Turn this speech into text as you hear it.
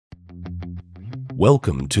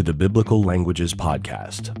Welcome to the Biblical Languages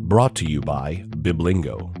Podcast, brought to you by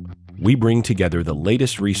Biblingo. We bring together the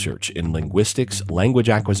latest research in linguistics, language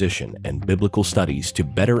acquisition, and biblical studies to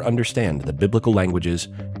better understand the biblical languages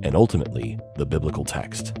and ultimately the biblical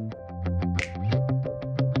text.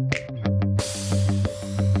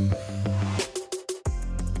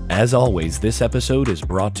 As always, this episode is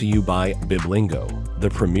brought to you by Biblingo,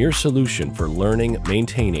 the premier solution for learning,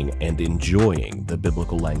 maintaining, and enjoying the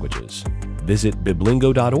biblical languages. Visit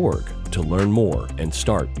biblingo.org to learn more and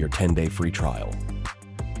start your 10-day free trial.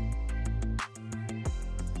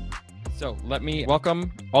 So let me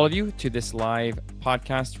welcome all of you to this live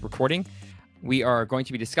podcast recording. We are going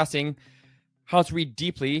to be discussing how to read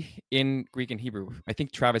deeply in Greek and Hebrew. I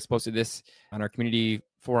think Travis posted this on our community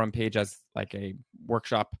forum page as like a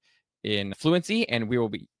workshop in fluency, and we will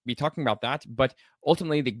be talking about that. But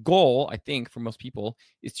ultimately, the goal, I think, for most people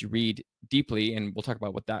is to read deeply, and we'll talk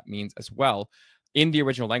about what that means as well in the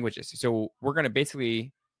original languages. So we're going to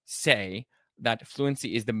basically say that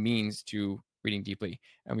fluency is the means to reading deeply,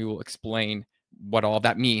 and we will explain what all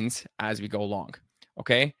that means as we go along.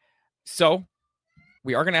 Okay, so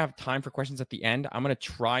we are going to have time for questions at the end. I'm going to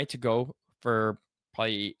try to go for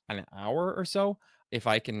probably an hour or so, if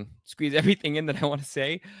I can squeeze everything in that I want to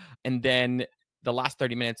say. And then the last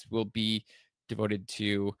 30 minutes will be devoted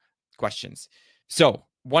to questions. So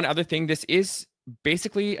one other thing, this is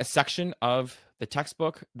basically a section of the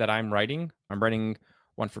textbook that I'm writing. I'm writing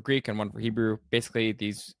one for Greek and one for Hebrew. Basically,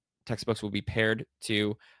 these textbooks will be paired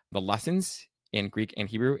to the lessons in Greek and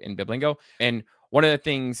Hebrew in Biblingo. And one of the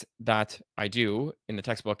things that I do in the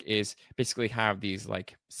textbook is basically have these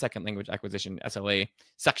like second language acquisition SLA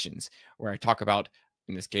sections where I talk about,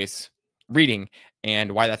 in this case, reading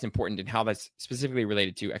and why that's important and how that's specifically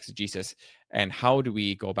related to exegesis and how do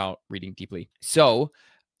we go about reading deeply. So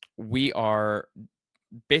we are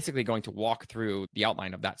basically going to walk through the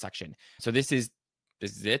outline of that section. So this is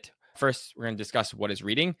it. First, we're going to discuss what is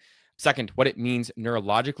reading. Second, what it means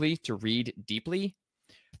neurologically to read deeply.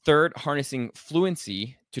 Third, harnessing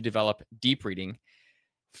fluency to develop deep reading.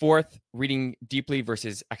 Fourth, reading deeply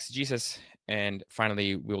versus exegesis. And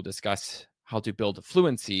finally, we'll discuss how to build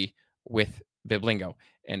fluency with Biblingo.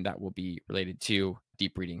 And that will be related to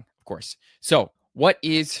deep reading, of course. So what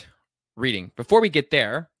is reading? Before we get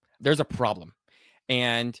there, there's a problem.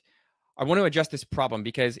 And I want to address this problem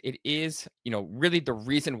because it is, really the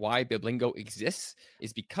reason why Biblingo exists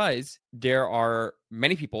is because there are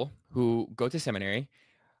many people who go to seminary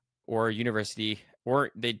or university,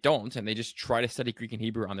 or they don't, and they just try to study Greek and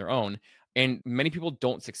Hebrew on their own. And many people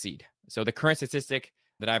don't succeed. So the current statistic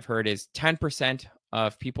that I've heard is 10%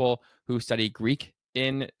 of people who study Greek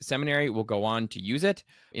in seminary will go on to use it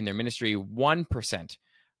in their ministry. 1%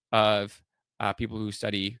 of people who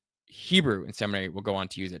study Hebrew in seminary will go on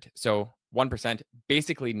to use it. So 1%,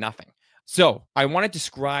 basically nothing. So I want to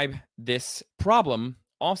describe this problem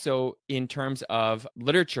also in terms of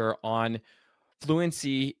literature on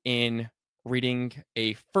fluency in reading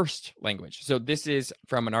a first language. So this is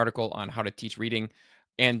from an article on how to teach reading,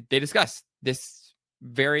 and they discuss this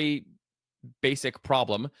very basic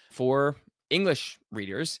problem for English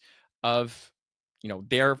readers of,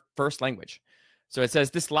 their first language. So it says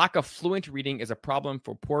this lack of fluent reading is a problem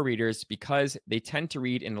for poor readers because they tend to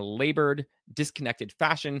read in a labored, disconnected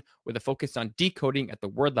fashion with a focus on decoding at the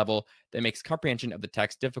word level that makes comprehension of the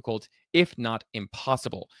text difficult, if not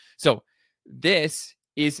impossible. So this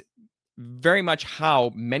is very much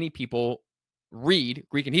how many people read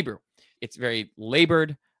Greek and Hebrew. It's very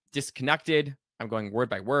labored, disconnected. I'm going word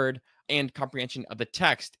by word, and comprehension of the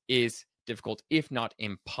text is difficult, if not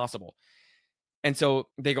impossible. And so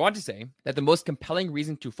they go on to say that the most compelling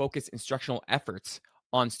reason to focus instructional efforts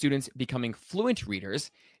on students becoming fluent readers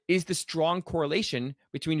is the strong correlation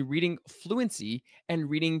between reading fluency and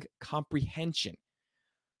reading comprehension.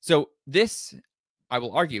 So this, I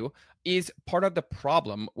will argue, is part of the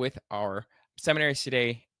problem with our seminaries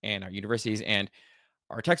today and our universities and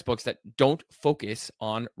our textbooks that don't focus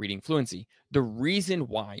on reading fluency. The reason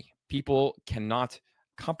why people cannot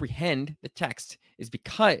comprehend the text is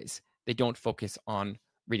because they don't focus on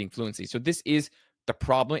reading fluency. So this is the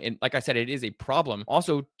problem. And like I said, it is a problem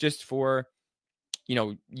also just for,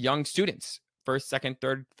 young students, first, second,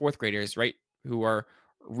 third, fourth graders, right, who are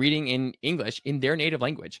reading in English in their native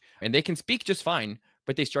language. And they can speak just fine,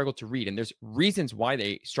 but they struggle to read. And there's reasons why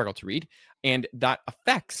they struggle to read. And that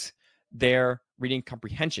affects their reading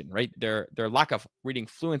comprehension, right? Their lack of reading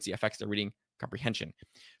fluency affects their reading comprehension.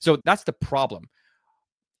 So that's the problem.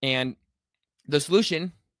 And the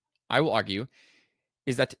solution, I will argue,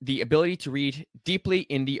 is that the ability to read deeply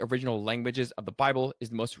in the original languages of the Bible is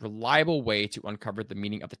the most reliable way to uncover the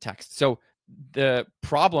meaning of the text. So the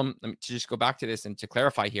problem, to just go back to this and to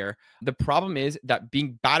clarify here, the problem is that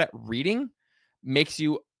being bad at reading makes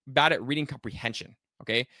you bad at reading comprehension.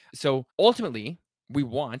 Okay. So ultimately, we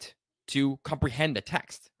want to comprehend the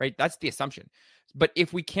text, right? That's the assumption. But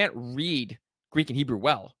if we can't read Greek and Hebrew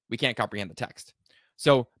well, we can't comprehend the text.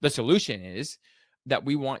 So the solution is that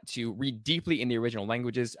we want to read deeply in the original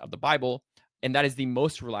languages of the Bible, and that is the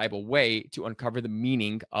most reliable way to uncover the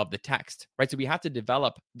meaning of the text, right? So we have to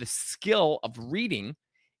develop the skill of reading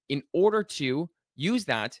in order to use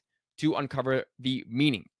that to uncover the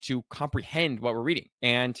meaning, to comprehend what we're reading.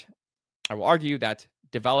 And I will argue that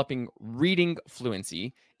developing reading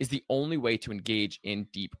fluency is the only way to engage in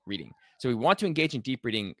deep reading. So we want to engage in deep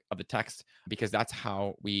reading of the text because that's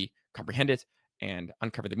how we comprehend it and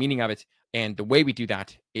uncover the meaning of it. And the way we do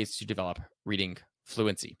that is to develop reading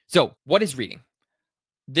fluency. So what is reading?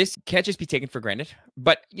 This can't just be taken for granted,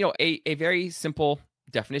 but a very simple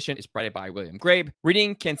definition is provided by William Grabe.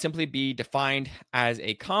 Reading can simply be defined as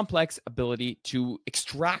a complex ability to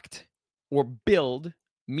extract or build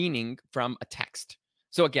meaning from a text.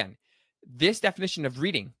 So again, this definition of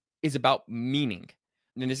reading is about meaning.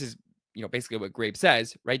 And this is, basically what Grabe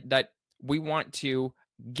says, right? That we want to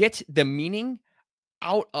get the meaning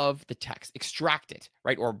out of the text, extract it,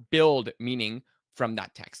 right? Or build meaning from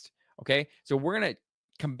that text. Okay. So we're going to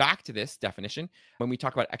come back to this definition when we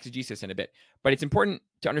talk about exegesis in a bit. But it's important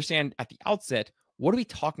to understand at the outset, what are we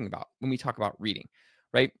talking about when we talk about reading,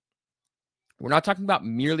 right? We're not talking about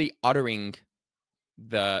merely uttering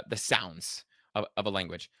the sounds of a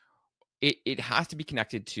language. It has to be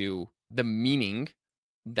connected to the meaning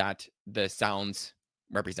that the sounds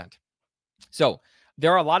represent. So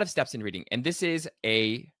there are a lot of steps in reading, and this is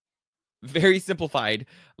a very simplified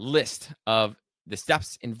list of the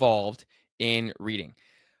steps involved in reading.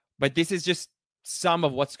 But this is just some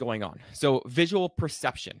of what's going on. So visual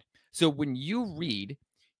perception. So when you read,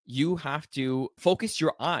 you have to focus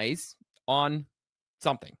your eyes on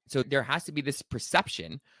something. So there has to be this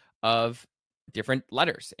perception of different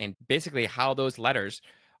letters and basically how those letters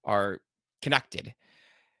are connected.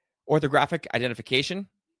 Orthographic identification.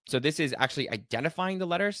 So this is actually identifying the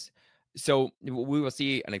letters. So we will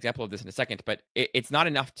see an example of this in a second, but it's not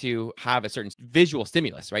enough to have a certain visual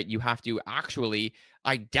stimulus, right? You have to actually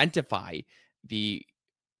identify the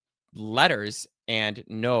letters and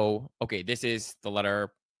know, okay, this is the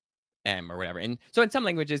letter M or whatever. And so in some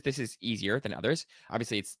languages, this is easier than others.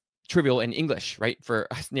 Obviously, it's trivial in English, right? For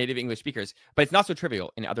us native English speakers, but it's not so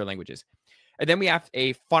trivial in other languages. And then we have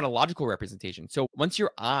a phonological representation. So once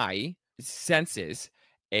your eye senses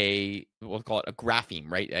we'll call it a grapheme,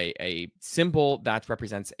 right? A symbol that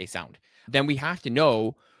represents a sound, then we have to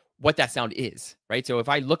know what that sound is, right? So if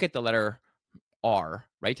I look at the letter R,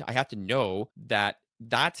 right, I have to know that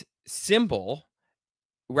that symbol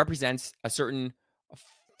represents a certain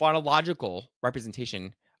phonological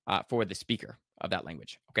representation for the speaker of that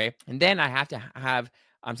language, okay? And then I have to have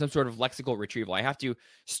some sort of lexical retrieval. I have to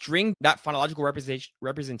string that phonological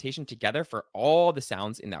representation together for all the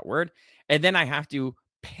sounds in that word. And then I have to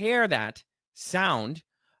pair that sound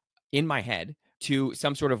in my head to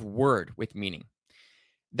some sort of word with meaning.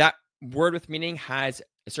 That word with meaning has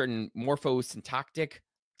a certain morphosyntactic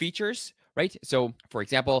features, right? So for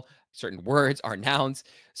example, certain words are nouns,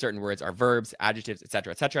 certain words are verbs, adjectives,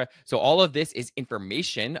 etc., etc. So all of this is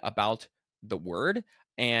information about the word,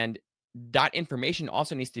 and that information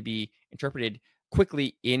also needs to be interpreted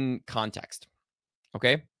quickly in context.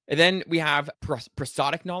 Okay. And then we have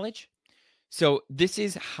prosodic knowledge. So this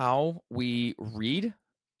is how we read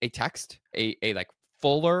a text, a like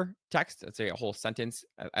fuller text, let's say a whole sentence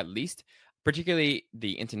at least, particularly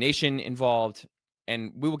the intonation involved.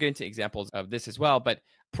 And we will get into examples of this as well. But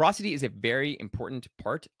prosody is a very important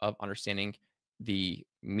part of understanding the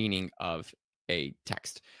meaning of a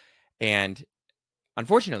text. And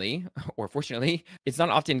unfortunately, or fortunately, it's not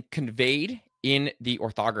often conveyed in the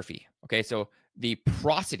orthography. Okay, so the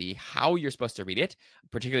prosody, how you're supposed to read it,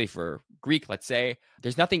 particularly for Greek, let's say,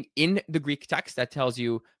 there's nothing in the Greek text that tells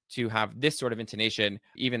you to have this sort of intonation,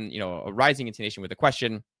 even, a rising intonation with a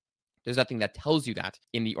question. There's nothing that tells you that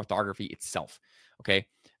in the orthography itself. Okay,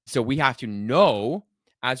 so we have to know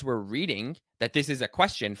as we're reading that this is a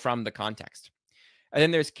question from the context. And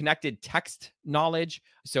then there's connected text knowledge.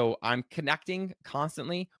 So I'm connecting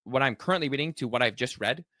constantly what I'm currently reading to what I've just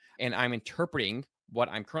read, and I'm interpreting what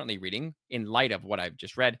I'm currently reading in light of what I've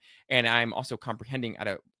just read. And I'm also comprehending at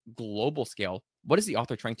a global scale, what is the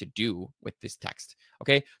author trying to do with this text?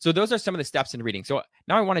 Okay, so those are some of the steps in reading. So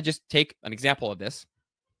now I want to just take an example of this.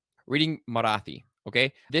 Reading Marathi.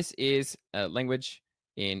 Okay. This is a language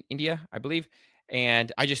in India, I believe.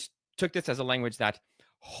 And I just took this as a language that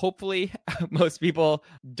hopefully most people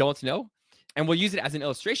don't know. And we'll use it as an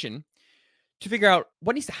illustration to figure out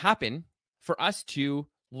what needs to happen for us to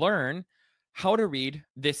learn how to read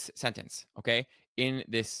this sentence, okay, in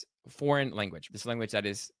this foreign language, this language that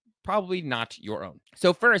is probably not your own.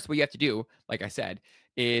 So first, what you have to do, like I said,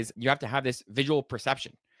 is you have to have this visual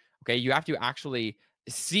perception, okay? You have to actually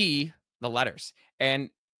see the letters. And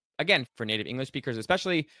again, for native English speakers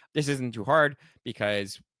especially, this isn't too hard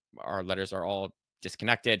because our letters are all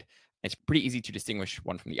disconnected. It's pretty easy to distinguish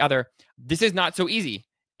one from the other. This is not so easy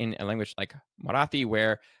in a language like Marathi,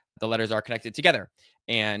 where the letters are connected together.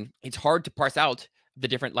 And it's hard to parse out the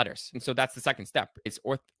different letters. And so that's the second step. It's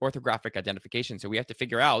orthographic identification. So we have to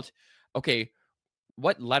figure out, okay,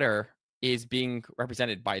 what letter is being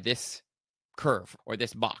represented by this curve or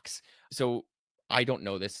this box? So I don't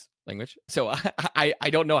know this language. So I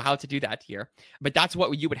don't know how to do that here. But that's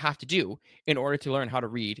what you would have to do in order to learn how to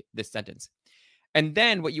read this sentence. And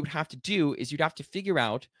then what you would have to do is you'd have to figure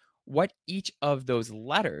out what each of those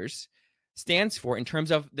letters stands for in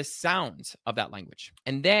terms of the sounds of that language.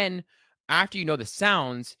 And then after you know the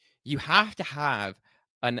sounds, you have to have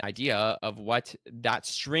an idea of what that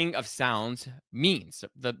string of sounds means.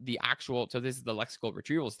 The actual, so this is the lexical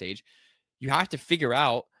retrieval stage. You have to figure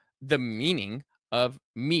out the meaning of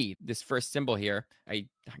me. This first symbol here, I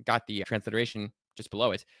got the transliteration just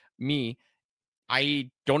below it. Me,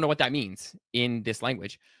 I don't know what that means in this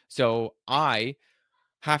language. So I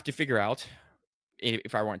have to figure out,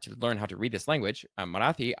 if I want to learn how to read this language,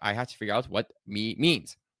 Marathi, I have to figure out what me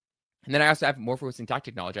means. And then I also have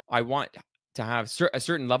morphosyntactic knowledge. I want to have a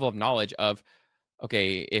certain level of knowledge of,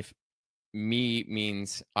 okay, if me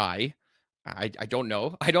means I don't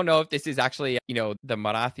know. I don't know if this is actually, the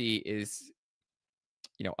Marathi is,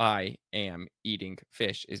 I am eating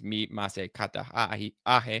fish is mi mase kata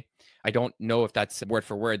ahe. I don't know if that's word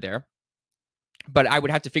for word there, but I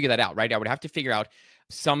would have to figure that out, right? I would have to figure out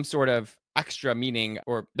some sort of extra meaning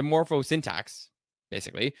or the morphosyntax,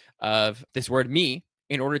 basically, of this word me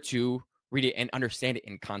in order to read it and understand it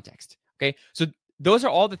in context. Okay. So those are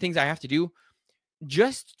all the things I have to do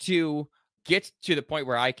just to get to the point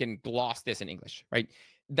where I can gloss this in English, right?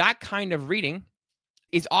 That kind of reading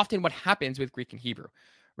is often what happens with Greek and Hebrew,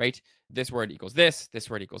 right? This word equals this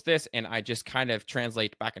word equals this, and I just kind of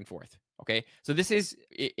translate back and forth. Okay. So this is,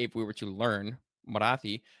 if we were to learn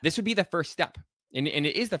Marathi, this would be the first step. And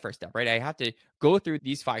it is the first step, right? I have to go through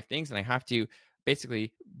these 5 things and I have to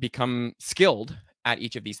basically become skilled at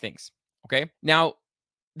each of these things. Okay. Now,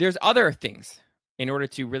 there's other things in order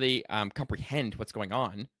to really comprehend what's going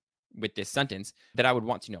on with this sentence that I would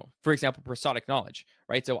want to know. For example, prosodic knowledge,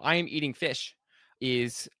 right? So I am eating fish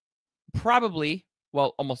is probably,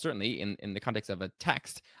 well, almost certainly in the context of a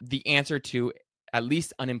text, the answer to at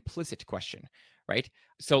least an implicit question, right?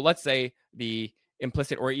 So let's say the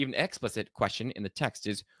implicit or even explicit question in the text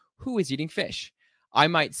is, who is eating fish? I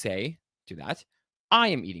might say to that, I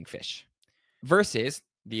am eating fish, versus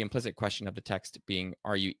the implicit question of the text being,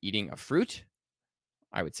 are you eating a fruit?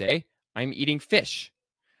 I would say, I'm eating fish.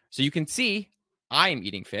 So you can see I am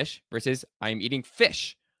eating fish versus I'm eating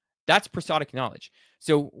fish. That's prosodic knowledge.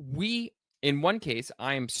 So in one case,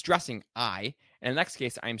 I'm stressing I, and in the next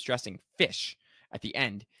case, I'm stressing fish at the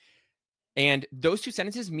end. And those 2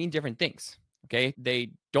 sentences mean different things. Okay.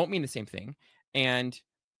 They don't mean the same thing. And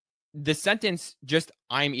the sentence just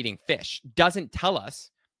I'm eating fish doesn't tell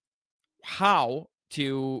us how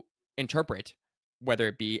to interpret whether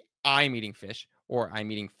it be I'm eating fish or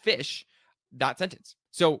I'm eating fish, that sentence.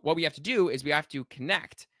 So what we have to do is we have to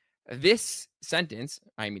connect this sentence,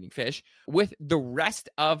 I'm eating fish, with the rest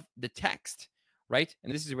of the text, right?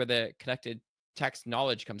 And this is where the connected text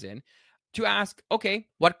knowledge comes in, to ask, okay,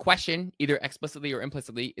 what question, either explicitly or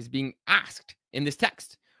implicitly, is being asked in this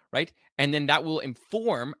text, right? And then that will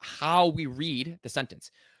inform how we read the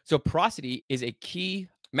sentence. So prosody is a key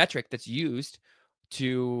metric that's used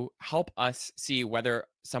to help us see whether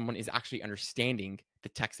someone is actually understanding the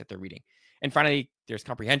text that they're reading. And finally, there's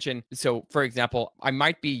comprehension. So for example, I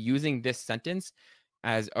might be using this sentence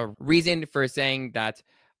as a reason for saying that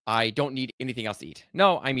I don't need anything else to eat.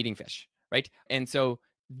 No, I'm eating fish, right? And so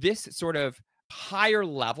this sort of higher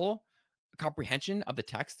level comprehension of the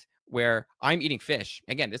text where I'm eating fish,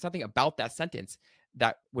 again, there's nothing about that sentence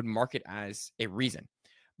that would mark it as a reason.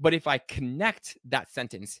 But if I connect that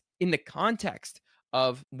sentence in the context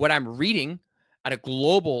of what I'm reading at a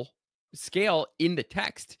global scale in the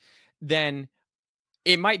text, then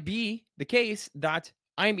it might be the case that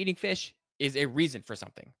I'm eating fish is a reason for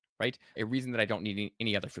something, right? A reason that I don't need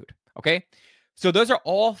any other food. Okay. So those are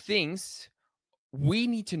all things we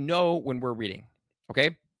need to know when we're reading.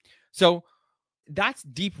 Okay. So that's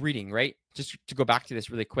deep reading, right? Just to go back to this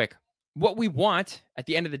really quick. What we want at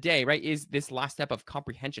the end of the day, right, is this last step of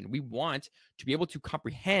comprehension. We want to be able to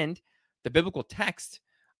comprehend the biblical text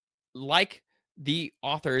like the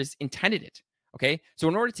authors intended it. Okay. So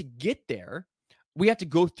in order to get there, we have to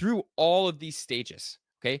go through all of these stages.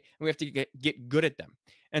 Okay. And we have to get good at them.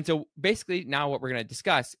 And so basically, now what we're going to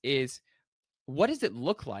discuss is what does it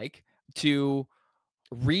look like to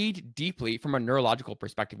read deeply from a neurological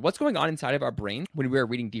perspective? What's going on inside of our brain when we are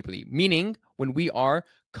reading deeply? Meaning when we are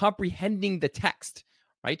comprehending the text,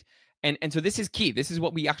 right? And so this is key. This is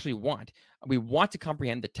what we actually want. We want to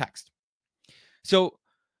comprehend the text. So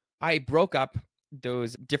I broke up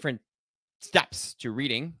those different steps to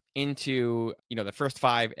reading into, the first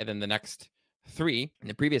 5 and then the next 3 in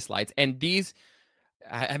the previous slides. And these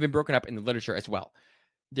have been broken up in the literature as well.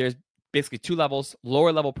 There's basically 2 levels: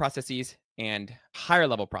 lower level processes and higher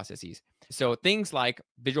level processes. So things like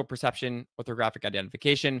visual perception, orthographic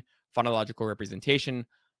identification, phonological representation,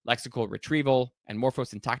 lexical retrieval, and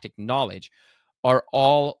morphosyntactic knowledge are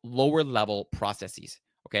all lower level processes.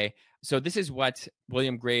 Okay. So this is what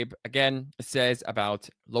William Grabe again says about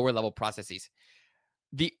lower level processes.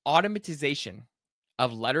 The automatization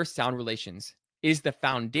of letter sound relations is the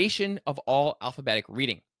foundation of all alphabetic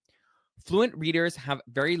reading. Fluent readers have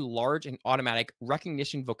very large and automatic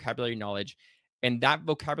recognition vocabulary knowledge, and that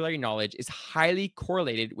vocabulary knowledge is highly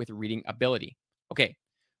correlated with reading ability. Okay,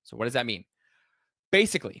 so what does that mean?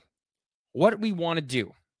 Basically, what we want to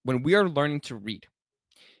do when we are learning to read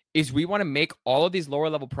is we want to make all of these lower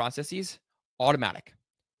level processes automatic,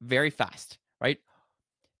 very fast, right?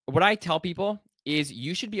 What I tell people is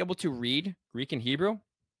you should be able to read Greek and Hebrew.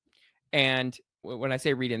 And when I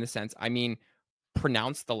say read in this sense, I mean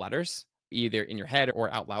pronounce the letters either in your head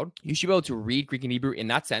or out loud. You should be able to read Greek and Hebrew in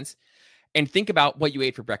that sense and think about what you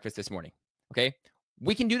ate for breakfast this morning. Okay.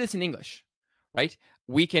 We can do this in English, right?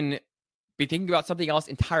 We can be thinking about something else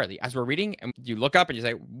entirely as we're reading, and you look up and you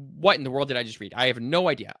say, what in the world did I just read? I have no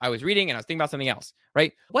idea. I was reading and I was thinking about something else,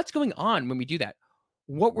 right? What's going on when we do that?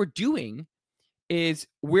 What we're doing is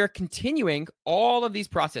we're continuing all of these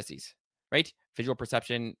processes, right? Visual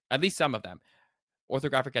perception, at least some of them,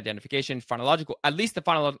 orthographic identification, phonological, at least the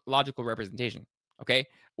phonological representation, okay?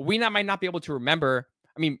 We might not be able to remember,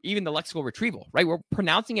 even the lexical retrieval, right? We're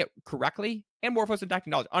pronouncing it correctly, and morphosyntactic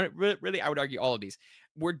knowledge. Really, I would argue all of these.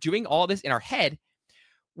 We're doing all of this in our head.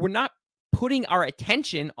 We're not putting our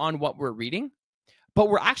attention on what we're reading, but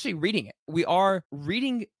we're actually reading it. We are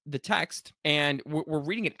reading the text, and we're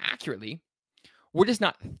reading it accurately. We're just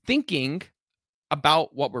not thinking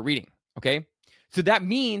about what we're reading, okay? So that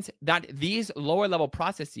means that these lower level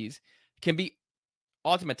processes can be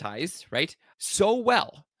automatized, right? So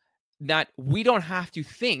well that we don't have to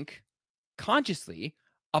think consciously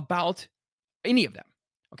about any of them,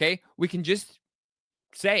 okay? We can just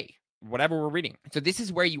say whatever we're reading. So this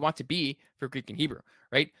is where you want to be for Greek and Hebrew,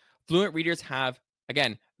 right? Fluent readers have,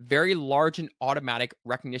 again, very large and automatic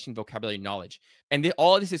recognition vocabulary knowledge. And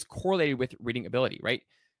all of this is correlated with reading ability, right?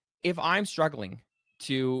 If I'm struggling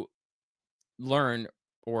to learn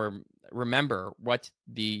or remember what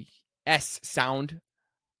the S sound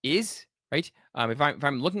is, right? If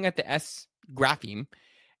I'm looking at the S grapheme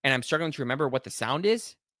and I'm struggling to remember what the sound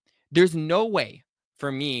is, there's no way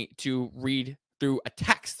for me to read through a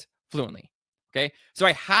text fluently. Okay. So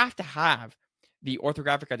I have to have the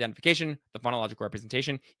orthographic identification, the phonological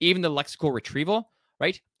representation, even the lexical retrieval,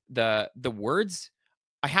 right? The words.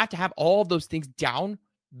 I have to have all of those things down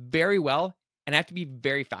very well, and I have to be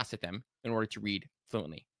very fast at them in order to read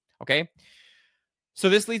fluently. Okay. So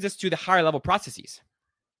this leads us to the higher level processes.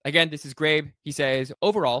 Again, this is Grabe. He says,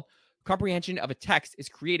 overall, comprehension of a text is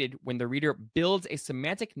created when the reader builds a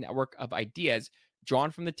semantic network of ideas drawn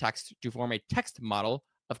from the text to form a text model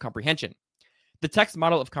of comprehension. The text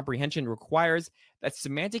model of comprehension requires that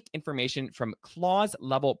semantic information from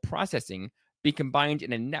clause-level processing be combined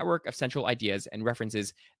in a network of central ideas and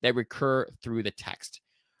references that recur through the text.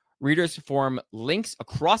 Readers form links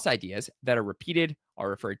across ideas that are repeated, are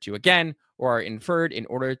referred to again, or are inferred in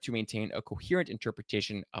order to maintain a coherent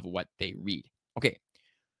interpretation of what they read. Okay,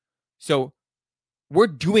 so we're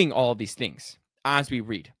doing all of these things as we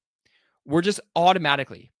read. We're just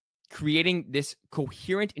automatically creating this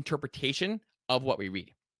coherent interpretation of what we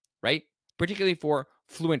read, right? Particularly for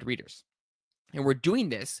fluent readers. And we're doing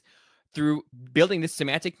this through building this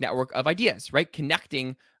semantic network of ideas, right?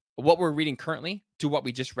 Connecting what we're reading currently to what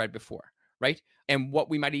we just read before, right? And what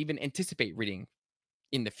we might even anticipate reading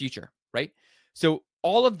in the future, right? So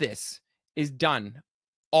all of this is done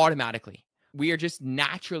automatically. We are just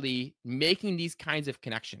naturally making these kinds of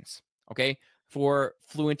connections, okay? for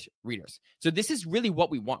fluent readers. So this is really what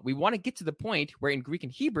we want. We want to get to the point where in Greek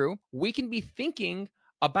and Hebrew, we can be thinking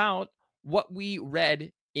about what we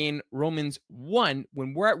read in Romans 1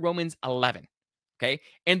 when we're at Romans 11. Okay.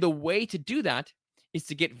 And the way to do that is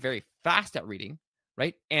to get very fast at reading,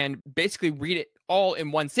 right? And basically read it all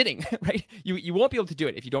in one sitting, right? You won't be able to do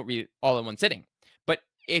it if you don't read it all in one sitting. But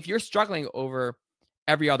if you're struggling over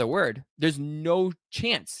every other word, there's no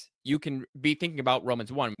chance you can be thinking about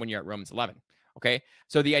Romans 1 when you're at Romans 11. Okay.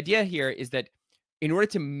 So the idea here is that in order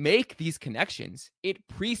to make these connections, it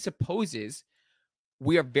presupposes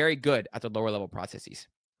we are very good at the lower level processes.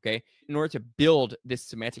 Okay. In order to build this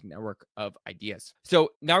semantic network of ideas.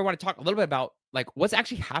 So now we want to talk a little bit about like what's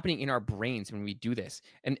actually happening in our brains when we do this.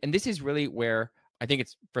 And this is really where I think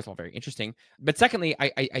it's, first of all, very interesting. But secondly,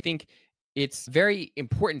 I think it's very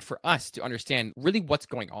important for us to understand really what's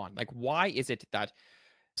going on. Like, why is it that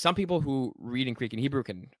some people who read in Greek and Hebrew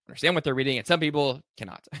can understand what they're reading and some people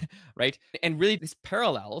cannot, right? And really this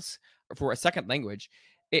parallels for a second language.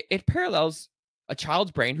 It parallels a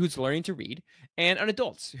child's brain who's learning to read and an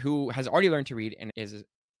adult who has already learned to read and is,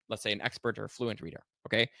 let's say, an expert or fluent reader.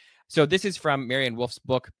 Okay. So this is from Marianne Wolf's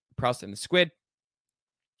book, Proust and the Squid.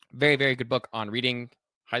 Very, very good book on reading.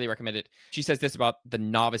 Highly recommend it. She says this about the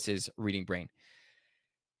novice's reading brain.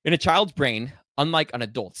 In a child's brain, unlike an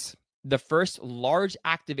adult's, the first large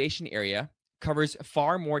activation area covers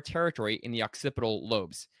far more territory in the occipital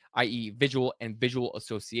lobes, i.e. visual and visual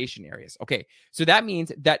association areas. Okay. So that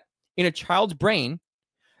means that in a child's brain,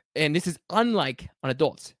 and this is unlike an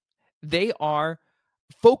adult's, they are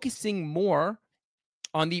focusing more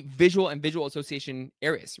on the visual and visual association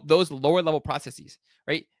areas, those lower level processes,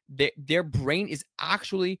 right? Their brain is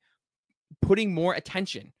actually putting more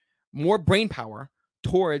attention, more brain power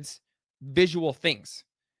towards visual things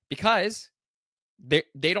because they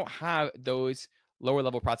don't have those lower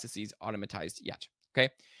level processes automatized yet, okay?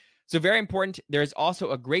 So very important, there's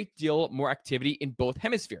also a great deal more activity in both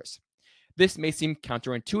hemispheres. This may seem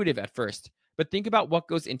counterintuitive at first, but think about what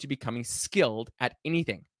goes into becoming skilled at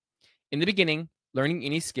anything. In the beginning, learning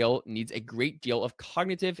any skill needs a great deal of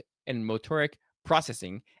cognitive and motoric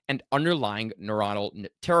processing and underlying neuronal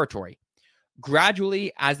territory.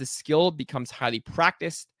 Gradually, as the skill becomes highly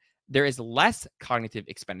practiced, there is less cognitive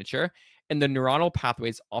expenditure, and the neuronal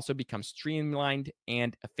pathways also become streamlined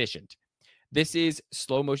and efficient. This is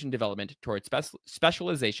slow motion development towards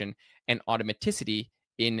specialization and automaticity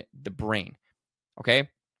in the brain. Okay.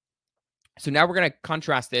 So now we're going to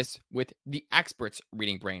contrast this with the expert's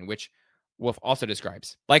reading brain, which Wolf also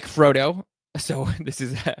describes. Like Frodo. So this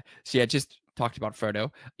is, she had just talked about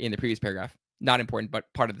Frodo in the previous paragraph. Not important, but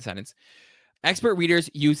part of the sentence. Expert readers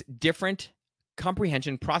use different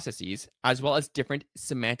comprehension processes as well as different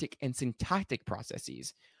semantic and syntactic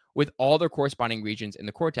processes with all their corresponding regions in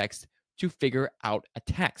the cortex to figure out a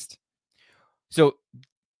text. So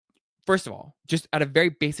first of all, just at a very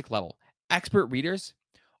basic level, expert readers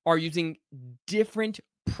are using different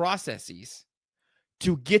processes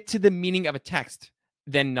to get to the meaning of a text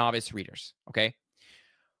than novice readers, okay?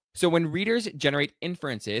 So when readers generate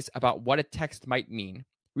inferences about what a text might mean,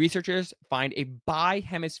 researchers find a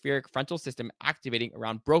bihemispheric frontal system activating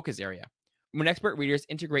around Broca's area. When expert readers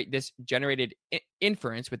integrate this generated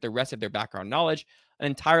inference with the rest of their background knowledge, an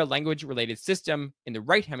entire language-related system in the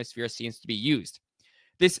right hemisphere seems to be used.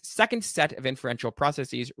 This second set of inferential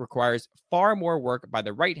processes requires far more work by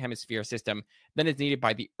the right hemisphere system than is needed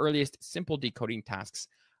by the earliest simple decoding tasks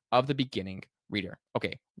of the beginning reader.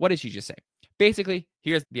 Okay, what did she just say? Basically,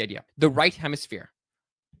 here's the idea. The right hemisphere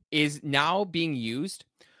is now being used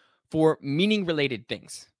for meaning-related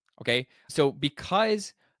things, okay? So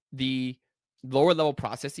because the lower level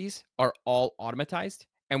processes are all automatized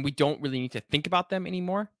and we don't really need to think about them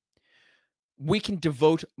anymore, we can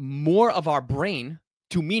devote more of our brain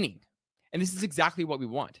to meaning. And this is exactly what we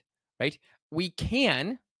want, right? We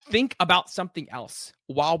can think about something else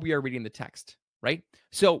while we are reading the text, right?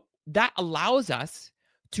 So that allows us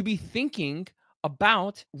to be thinking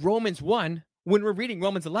about Romans 1 when we're reading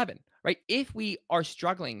Romans 11, right? If we are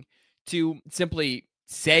struggling to simply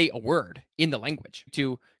say a word in the language,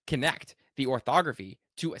 to connect the orthography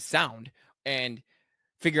to a sound and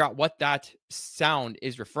figure out what that sound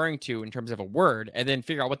is referring to in terms of a word, and then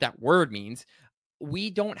figure out what that word means,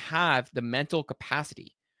 we don't have the mental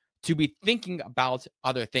capacity to be thinking about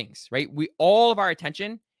other things, right? All of our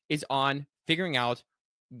attention is on figuring out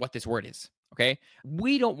what this word is, okay?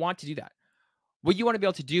 We don't want to do that. What you want to be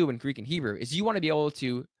able to do in Greek and Hebrew is you want to be able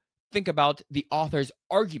to think about the author's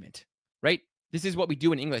argument, right? This is what we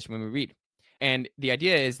do in English when we read. And the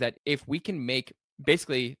idea is that if we can make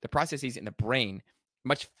basically the processes in the brain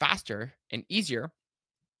much faster and easier,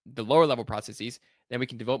 the lower level processes, then we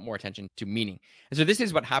can devote more attention to meaning. And so this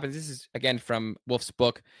is what happens. This is, again, from Wolf's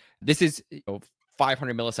book. This is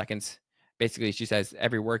 500 milliseconds. Basically, she says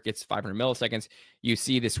every word gets 500 milliseconds. You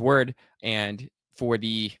see this word, and for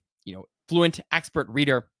the fluent expert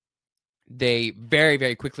reader, they very,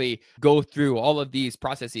 very quickly go through all of these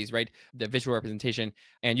processes, right? The visual representation.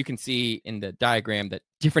 And you can see in the diagram that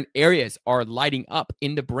different areas are lighting up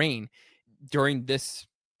in the brain during this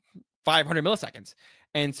 500 milliseconds.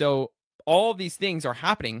 And so all of these things are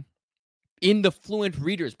happening in the fluent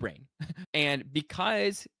reader's brain. And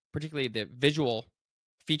because particularly the visual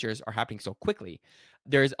features are happening so quickly,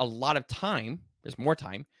 there's a lot of time, there's more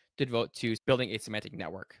time to devote to building a semantic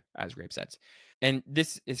network, as Grape says. And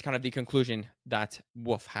this is kind of the conclusion that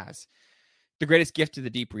Wolf has. The greatest gift to the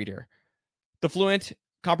deep reader. The fluent,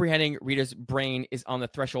 comprehending reader's brain is on the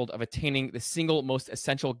threshold of attaining the single most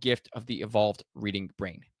essential gift of the evolved reading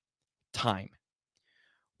brain: time.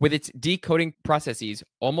 With its decoding processes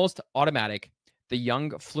almost automatic, the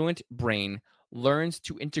young fluent brain learns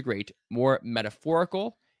to integrate more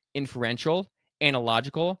metaphorical, inferential,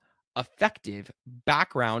 analogical, affective,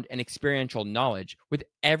 background, and experiential knowledge with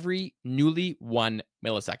every newly won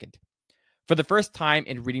millisecond. For the first time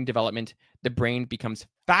in reading development, the brain becomes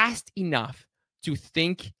fast enough to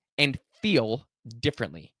think and feel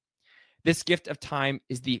differently. This gift of time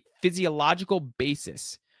is the physiological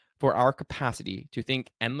basis for our capacity to think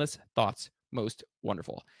endless thoughts most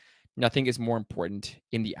wonderful. Nothing is more important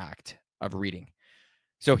in the act of reading.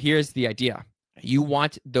 So here's the idea. You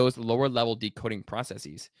want those lower level decoding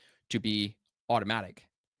processes to be automatic.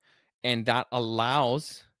 And that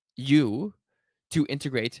allows you to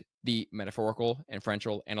integrate the metaphorical,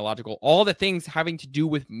 inferential, analogical, all the things having to do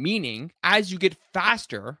with meaning as you get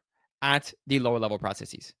faster at the lower level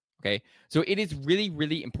processes. Okay. So it is really,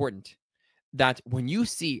 really important that when you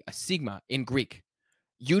see a sigma in Greek,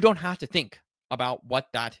 you don't have to think about what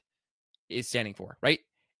that is standing for, right?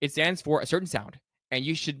 It stands for a certain sound, and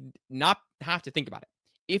you should not have to think about it.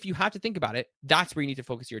 If you have to think about it, that's where you need to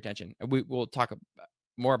focus your attention. And we'll talk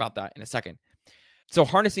more about that in a second. So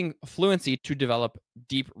harnessing fluency to develop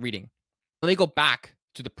deep reading. Let me go back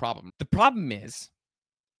to the problem. The problem is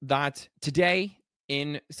that today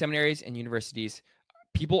in seminaries and universities,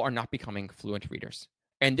 people are not becoming fluent readers.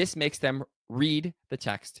 And this makes them read the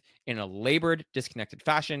text in a labored, disconnected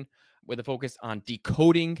fashion with a focus on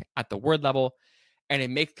decoding at the word level. And it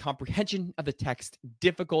makes comprehension of the text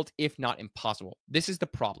difficult, if not impossible. This is the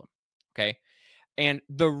problem, okay? And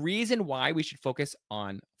the reason why we should focus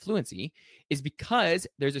on fluency is because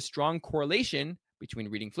there's a strong correlation between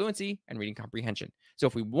reading fluency and reading comprehension. So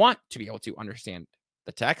if we want to be able to understand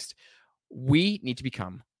the text, we need to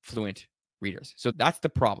become fluent readers. So that's the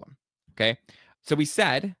problem, okay? So we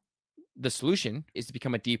said the solution is to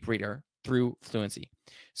become a deep reader through fluency.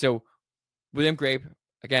 So William Grape,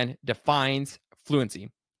 again, defines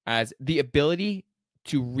fluency as the ability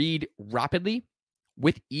to read rapidly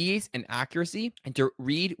with ease and accuracy, and to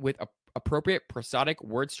read with appropriate prosodic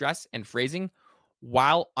word stress and phrasing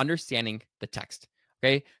while understanding the text.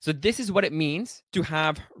 Okay, so this is what it means to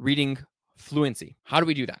have reading fluency. How do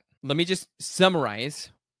we do that? Let me just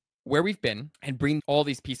summarize where we've been and bring all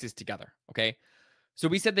these pieces together. Okay, so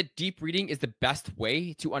we said that deep reading is the best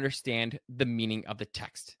way to understand the meaning of the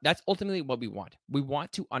text. That's ultimately what we want. We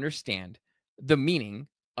want to understand the meaning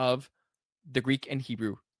of the Greek and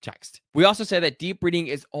Hebrew text. We also say that deep reading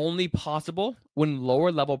is only possible when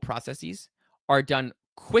lower level processes are done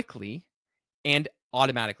quickly and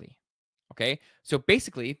automatically. Okay, so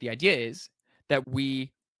basically the idea is that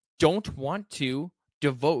we don't want to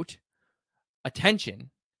devote attention,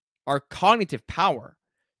 our cognitive power,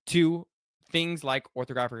 to things like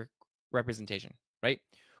orthographic representation, right?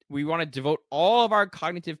 We want to devote all of our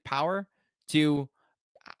cognitive power to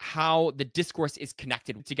how the discourse is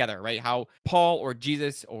connected together, right? How Paul or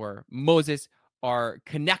Jesus or Moses are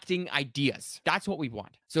connecting ideas. That's what we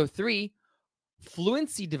want. So 3,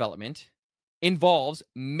 fluency development involves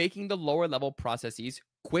making the lower level processes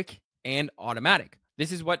quick and automatic.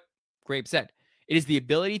 This is what Grape said. It is the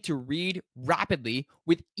ability to read rapidly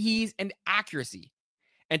with ease and accuracy,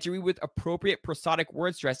 and to read with appropriate prosodic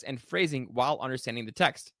word stress and phrasing while understanding the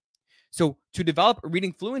text. So to develop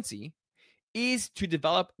reading fluency is to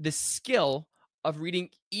develop the skill of reading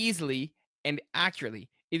easily and accurately.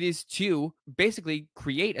 It is to basically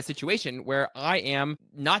create a situation where I am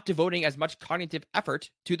not devoting as much cognitive effort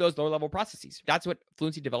to those lower level processes. That's what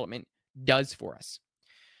fluency development does for us.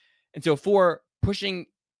 And so for pushing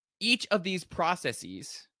each of these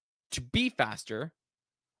processes to be faster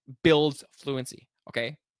builds fluency,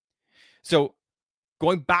 okay? So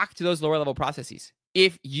going back to those lower level processes,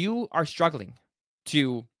 if you are struggling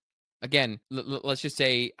to again, let's just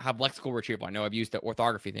say have lexical retrieval. I know I've used the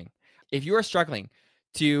orthography thing. If you are struggling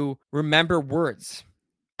to remember words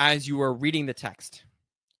as you are reading the text,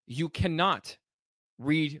 you cannot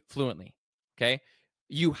read fluently, okay?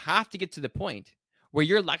 You have to get to the point where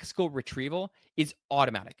your lexical retrieval is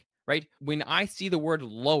automatic, right? When I see the word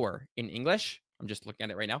lower in English, I'm just looking at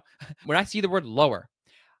it right now. When I see the word lower,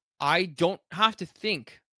 I don't have to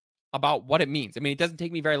think about what it means. I mean, it doesn't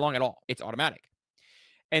take me very long at all. It's automatic.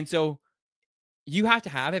 And so you have to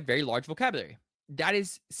have a very large vocabulary. That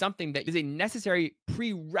is something that is a necessary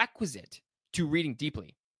prerequisite to reading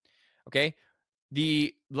deeply, okay?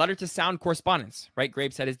 The letter to sound correspondence, right?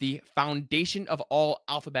 Graves said is the foundation of all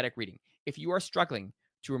alphabetic reading. If you are struggling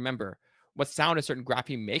to remember what sound a certain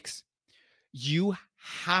grapheme makes, you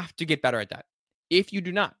have to get better at that. If you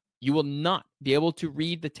do not, you will not be able to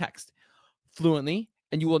read the text fluently,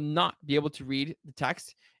 and you will not be able to read the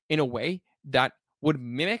text in a way that would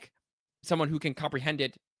mimic someone who can comprehend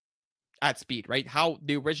it at speed, right? How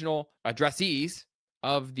the original addressees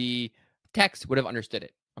of the text would have understood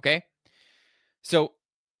it, okay? So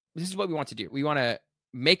this is what we want to do. We want to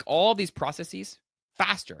make all these processes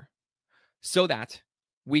faster so that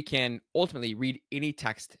we can ultimately read any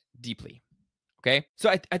text deeply, okay? So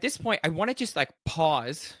at this point, I want to just like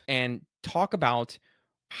pause and talk about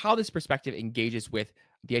how this perspective engages with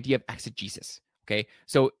the idea of exegesis, okay?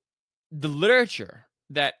 So the literature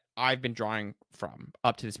that I've been drawing from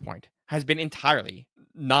up to this point has been entirely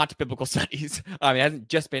not biblical studies. It hasn't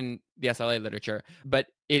just been the SLA literature, but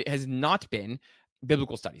it has not been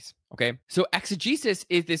biblical studies, okay? So exegesis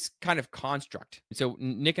is this kind of construct. So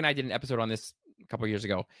Nick and I did an episode on this a couple of years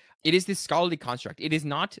ago. It is this scholarly construct. It is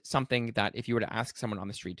not something that if you were to ask someone on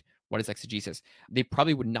the street, what is exegesis? They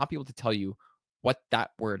probably would not be able to tell you what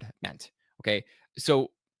that word meant, okay?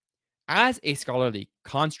 So as a scholarly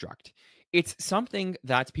construct, it's something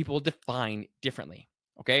that people define differently,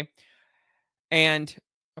 okay? And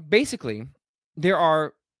basically, there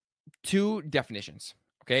are two definitions,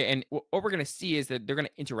 okay? And what we're going to see is that they're going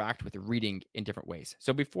to interact with reading in different ways.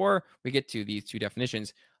 So before we get to these two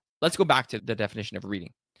definitions, let's go back to the definition of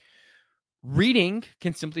reading. Reading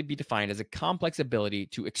can simply be defined as a complex ability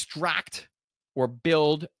to extract or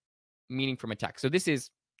build meaning from a text. So this is,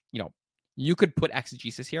 you could put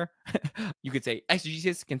exegesis here. You could say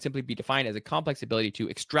exegesis can simply be defined as a complex ability to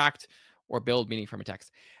extract or build meaning from a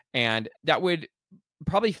text. And that would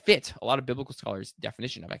probably fit a lot of biblical scholars'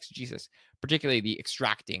 definition of exegesis, particularly the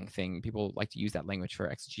extracting thing. People like to use that language for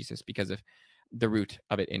exegesis because of the root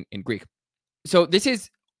of it in Greek. So this is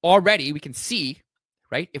already, we can see,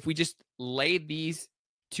 right? If we just lay these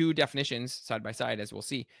two definitions side by side, as we'll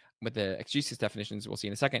see with the exegesis definitions, we'll see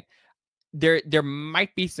in a second, there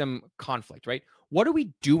might be some conflict, right? What are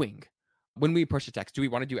we doing when we approach the text? Do we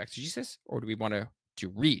want to do exegesis or do we want to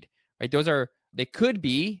read, right? They could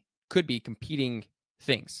be competing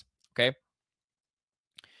things, okay?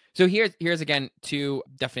 So here's again two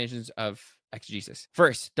definitions of exegesis.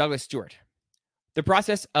 First, Douglas Stewart. The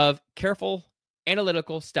process of careful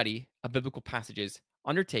analytical study of biblical passages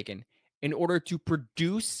undertaken in order to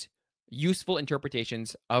produce useful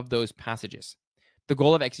interpretations of those passages. The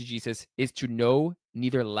goal of exegesis is to know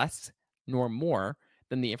neither less nor more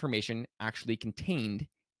than the information actually contained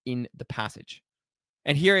in the passage.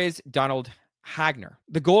 And here is Donald Hagner.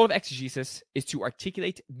 The goal of exegesis is to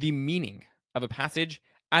articulate the meaning of a passage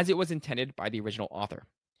as it was intended by the original author.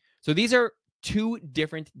 So these are two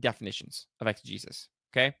different definitions of exegesis,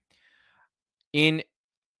 okay? In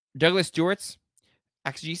Douglas Stewart's,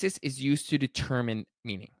 exegesis is used to determine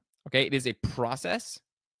meaning, okay? It is a process,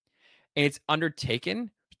 and it's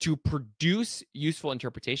undertaken to produce useful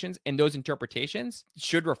interpretations, and those interpretations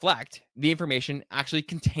should reflect the information actually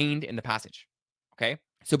contained in the passage, okay?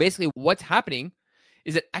 So basically what's happening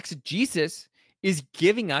is that exegesis is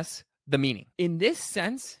giving us the meaning. In this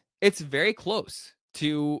sense, it's very close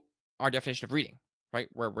to our definition of reading, right?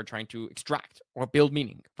 Where we're trying to extract or build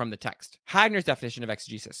meaning from the text. Hagner's definition of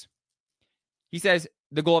exegesis. He says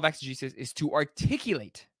the goal of exegesis is to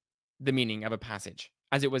articulate the meaning of a passage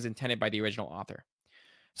as it was intended by the original author.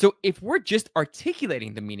 So if we're just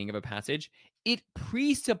articulating the meaning of a passage, it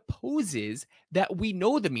presupposes that we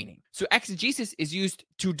know the meaning. So exegesis is used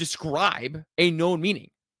to describe a known meaning.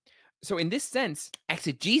 So in this sense,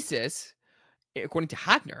 exegesis, according to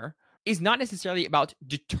Hagner, is not necessarily about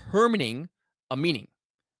determining a meaning,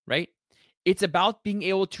 right? It's about being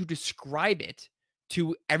able to describe it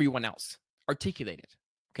to everyone else, articulate it,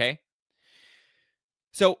 okay?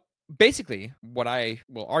 So basically, what I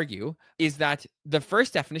will argue is that the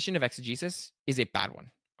first definition of exegesis is a bad one,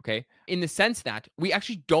 okay? In the sense that we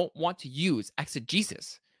actually don't want to use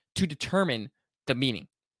exegesis to determine the meaning.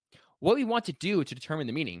 what we want to do to determine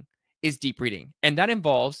the meaning is deep reading. And that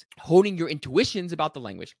involves honing your intuitions about the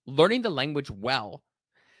language, learning the language well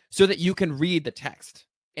so that you can read the text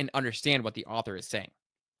and understand what the author is saying.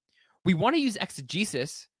 We want to use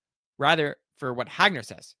exegesis rather for what Hagner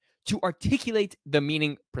says, to articulate the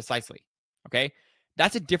meaning precisely. Okay?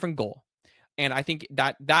 That's a different goal. And I think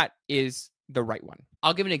that is the right one.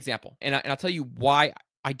 I'll give an example, and I'll tell you why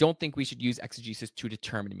I don't think we should use exegesis to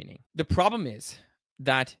determine meaning. The problem is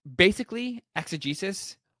that basically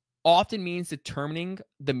exegesis often means determining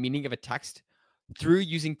the meaning of a text through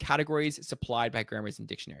using categories supplied by grammars and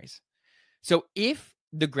dictionaries. So if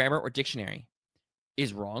the grammar or dictionary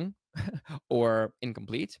is wrong or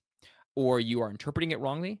incomplete, or you are interpreting it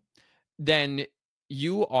wrongly, then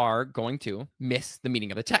you are going to miss the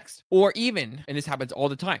meaning of the text. Or even, and this happens all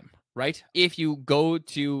the time, right? If you go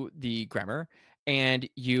to the grammar and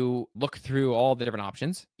you look through all the different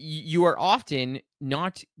options, you are often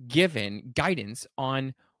not given guidance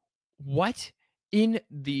on what in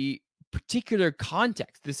the particular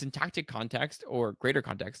context, the syntactic context or greater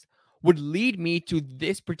context, would lead me to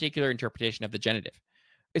this particular interpretation of the genitive.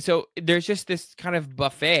 So there's just this kind of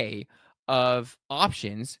buffet of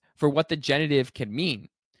options for what the genitive can mean.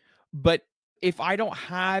 But if I don't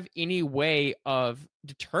have any way of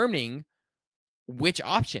determining which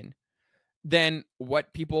option, then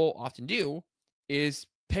what people often do is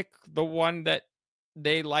pick the one that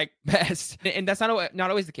they like best. And that's not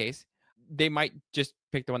always the case. They might just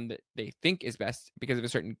pick the one that they think is best because of a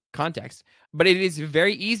certain context. But it is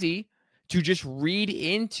very easy to just read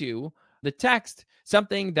into the text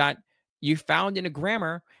something that you found in a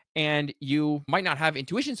grammar and you might not have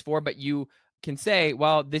intuitions for, but you can say,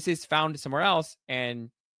 well, this is found somewhere else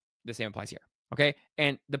and the same applies here. Okay.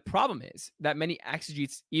 And the problem is that many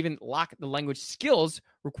exegetes even lack the language skills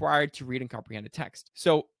required to read and comprehend a text.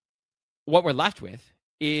 So what we're left with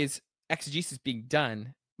is exegesis being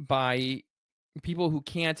done by people who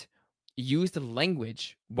can't use the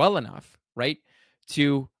language well enough, right,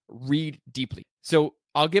 to read deeply. So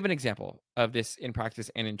I'll give an example of this in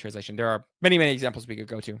practice and in translation. There are many, many examples we could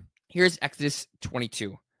go to. Here's Exodus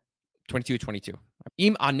 22.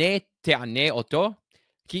 Im ane te ane oto,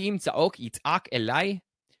 ki im tza'ok yitz'ak elai,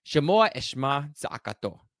 shemoa eshma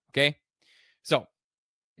tza'akato. Okay? So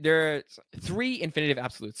there's three infinitive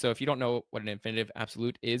absolutes. So if you don't know what an infinitive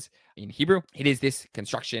absolute is in Hebrew, it is this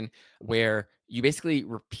construction where you basically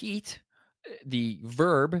repeat the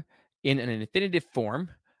verb in an infinitive form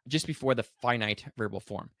just before the finite verbal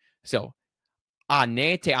form. So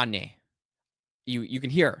ane te ane. You can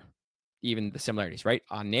hear even the similarities, right?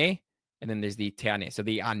 Ane, and then there's the te ane. So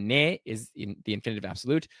the ane is in the infinitive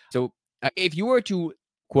absolute. So if you were to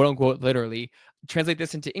quote unquote literally translate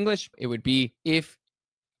this into English, it would be if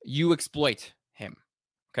you exploit him.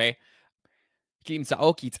 Okay. Again,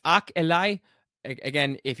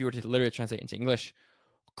 if you were to literally translate into English,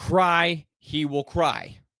 cry, he will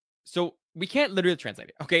cry. So we can't literally translate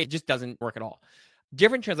it. Okay. It just doesn't work at all.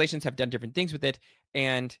 Different translations have done different things with it.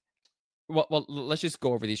 And well, let's just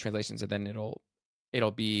go over these translations and then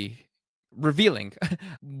it'll be revealing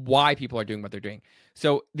why people are doing what they're doing.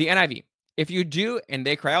 So the NIV, if you do and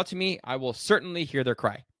they cry out to me, I will certainly hear their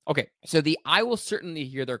cry. Okay, so the I will certainly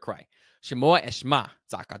hear their cry. Shemoa eshma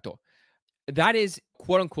zakato. That is,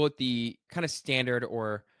 quote unquote, the kind of standard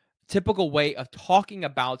or typical way of talking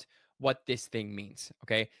about what this thing means.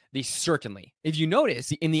 Okay, the certainly. If you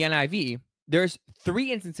notice in the NIV, there's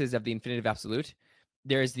three instances of the infinitive absolute.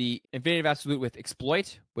 There's the infinitive absolute with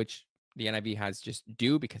exploit, which the NIV has just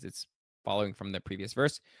do because it's following from the previous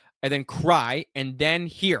verse, and then cry, and then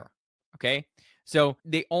hear. Okay, so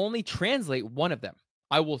they only translate one of them.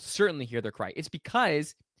 I will certainly hear their cry. It's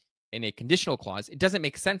because in a conditional clause, it doesn't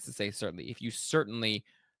make sense to say certainly. If you certainly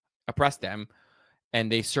oppress them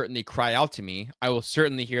and they certainly cry out to me, I will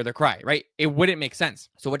certainly hear their cry, right? It wouldn't make sense.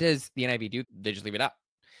 So what does the NIV do? They just leave it out.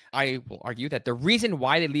 I will argue that the reason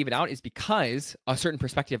why they leave it out is because a certain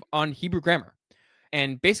perspective on Hebrew grammar.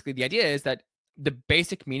 And basically the idea is that the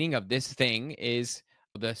basic meaning of this thing is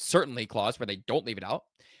the certainly clause where they don't leave it out.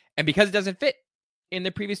 And because it doesn't fit in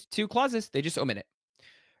the previous two clauses, they just omit it.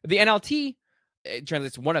 The NLT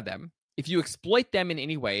translates one of them. If you exploit them in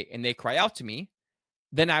any way and they cry out to me,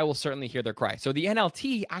 then I will certainly hear their cry. So the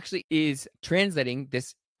NLT actually is translating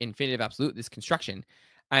this infinitive absolute, this construction,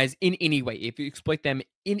 as in any way, if you exploit them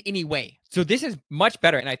in any way. So this is much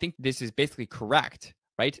better. And I think this is basically correct,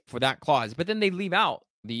 right, for that clause. But then they leave out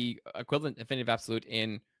the equivalent infinitive absolute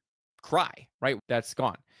in cry, right? That's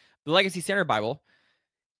gone. The Legacy Standard Bible,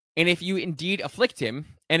 and if you indeed afflict him,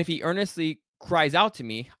 and if he earnestly cries out to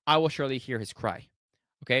me, I will surely hear his cry.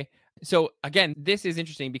 Okay. So again, this is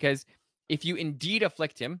interesting because if you indeed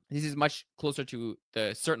afflict him, this is much closer to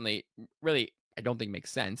the certainly, really, I don't think makes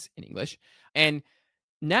sense in English. And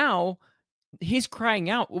now he's crying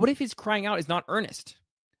out. What if his crying out is not earnest?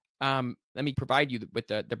 Let me provide you with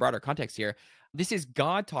the broader context here. This is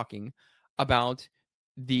God talking about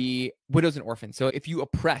the widows and orphans. So if you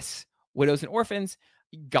oppress widows and orphans,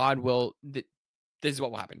 God will, this is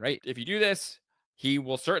what will happen, right? If you do this, he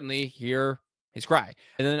will certainly hear his cry.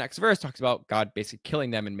 And then the next verse talks about God basically killing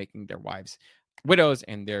them and making their wives widows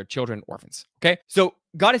and their children orphans. Okay. So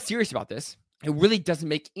God is serious about this. It really doesn't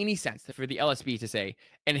make any sense for the LSB to say,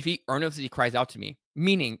 and if he earnestly cries out to me,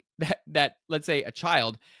 meaning that let's say a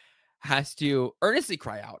child has to earnestly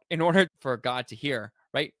cry out in order for God to hear,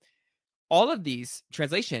 right? All of these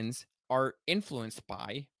translations are influenced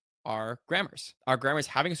by our grammars. Our grammars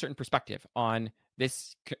having a certain perspective on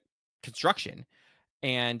this construction.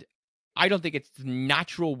 And I don't think it's the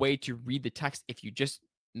natural way to read the text if you just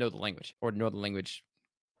know the language or know the language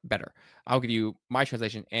better. I'll give you my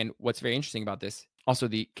translation. And what's very interesting about this, also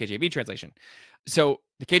the KJV translation. So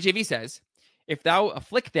the KJV says, if thou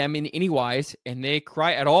afflict them in any wise, and they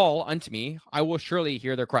cry at all unto me, I will surely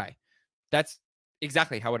hear their cry. That's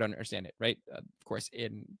exactly how I would understand it, right? Of course,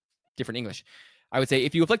 in different English. I would say,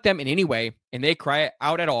 if you afflict them in any way, and they cry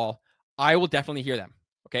out at all, I will definitely hear them,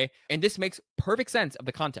 okay? And this makes perfect sense of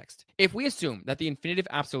the context. If we assume that the infinitive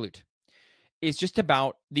absolute is just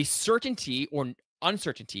about the certainty or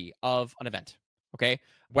uncertainty of an event, okay?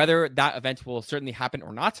 Whether that event will certainly happen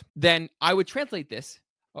or not, then I would translate this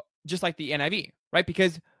just like the NIV, right?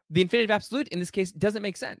 Because the infinitive absolute in this case doesn't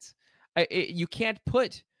make sense. You can't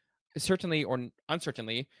put certainly or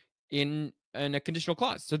uncertainly in a conditional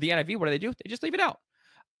clause. So the NIV, what do? They just leave it out.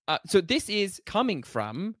 So this is coming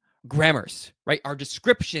from grammars, right? Our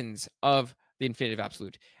descriptions of the infinitive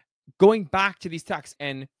absolute. Going back to these texts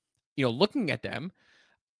and looking at them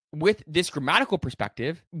with this grammatical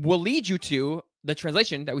perspective will lead you to the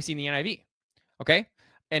translation that we see in the NIV, okay?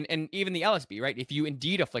 And even the LSB, right? If you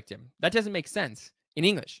indeed afflict him, that doesn't make sense in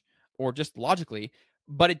English or just logically,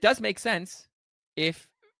 but it does make sense if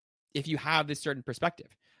you have this certain perspective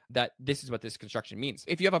that this is what this construction means.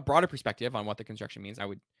 If you have a broader perspective on what the construction means, I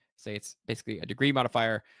would say it's basically a degree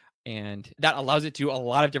modifier, and that allows it to a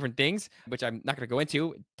lot of different things, which I'm not going to go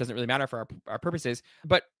into. It doesn't really matter for our purposes.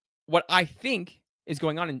 But what I think is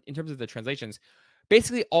going on in terms of the translations,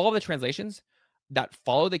 basically all of the translations that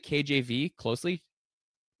follow the KJV closely,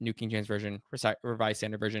 New King James Version, Revised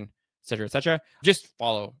Standard Version, et cetera, just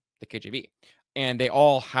follow the KJV. And they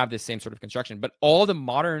all have this same sort of construction, but all the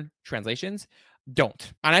modern translations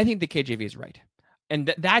don't. And I think the KJV is right.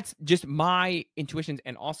 And that's just my intuitions,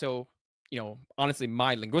 and also, honestly,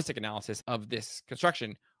 my linguistic analysis of this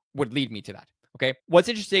construction would lead me to that. Okay. What's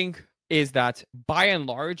interesting is that by and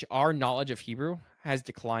large, our knowledge of Hebrew has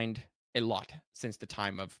declined a lot since the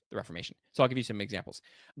time of the Reformation. So I'll give you some examples.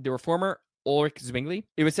 The reformer Ulrich Zwingli,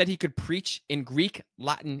 it was said he could preach in Greek,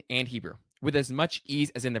 Latin, and Hebrew with as much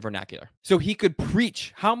ease as in the vernacular. So he could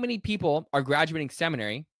preach. How many people are graduating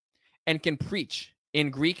seminary and can preach in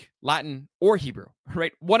Greek, Latin, or Hebrew,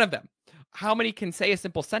 right? One of them. How many can say a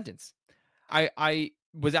simple sentence? I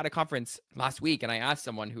was at a conference last week and I asked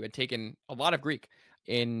someone who had taken a lot of Greek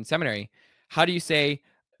in seminary, how do you say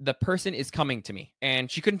the person is coming to me? And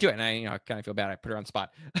she couldn't do it. And I kind of feel bad. I put her on the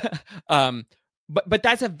spot. But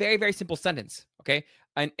that's a very, very simple sentence. Okay.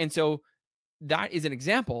 And so that is an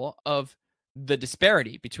example of the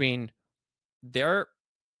disparity between their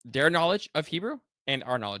knowledge of Hebrew and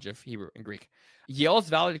our knowledge of Hebrew and Greek. Yale's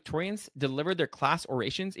valedictorians delivered their class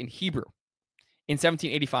orations in Hebrew in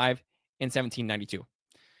 1785 and 1792.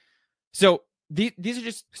 So these are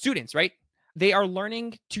just students, right? They are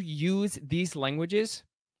learning to use these languages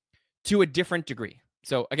to a different degree.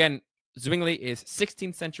 So again, Zwingli is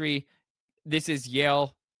 16th century. This is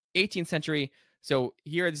Yale, 18th century. So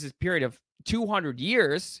here, this is a period of 200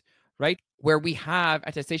 years, right, where we have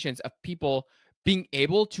attestations of people being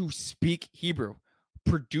able to speak Hebrew,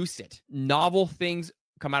 produce it. Novel things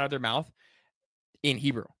come out of their mouth in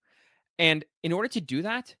Hebrew. And in order to do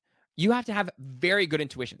that, you have to have very good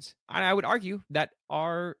intuitions. And I would argue that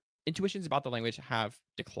our intuitions about the language have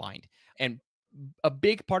declined. And a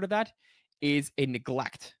big part of that is a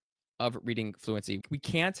neglect of reading fluency. We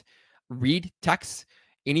can't read texts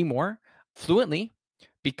anymore fluently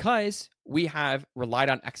because we have relied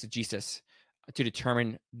on exegesis to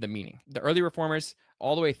determine the meaning. The early reformers,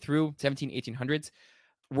 all the way through 1800s,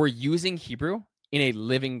 were using Hebrew in a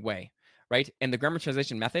living way, right? And the grammar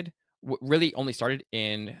translation method really only started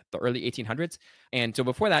in the early 1800s. And so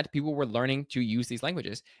before that, people were learning to use these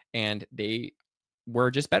languages, and they were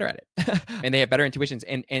just better at it. And they have better intuitions.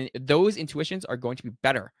 And those intuitions are going to be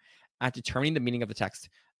better at determining the meaning of the text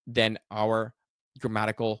than our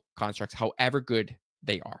grammatical constructs, however good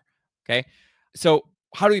they are. Okay. So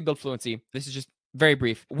how do we build fluency? This is just very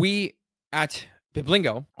brief. We at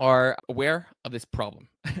Biblingo are aware of this problem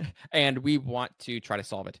and we want to try to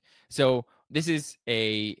solve it. So this is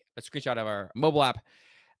a screenshot of our mobile app.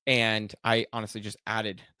 And I honestly just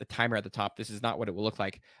added the timer at the top. This is not what it will look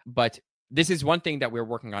like, but this is one thing that we're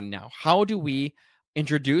working on now. How do we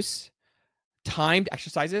introduce timed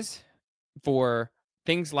exercises for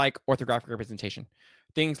things like orthographic representation,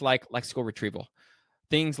 things like lexical retrieval,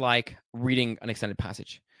 things like reading an extended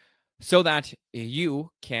passage, so that you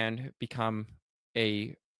can become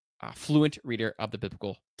a fluent reader of the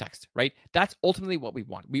biblical text, right? That's ultimately what we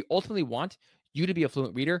want. We ultimately want you to be a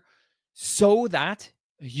fluent reader so that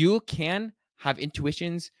you can have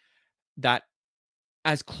intuitions that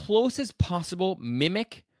as close as possible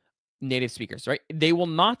mimic native speakers, right? They will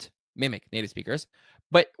not mimic native speakers,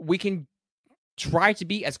 but we can try to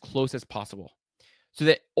be as close as possible so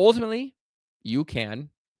that ultimately you can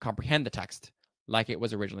comprehend the text like it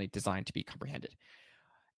was originally designed to be comprehended.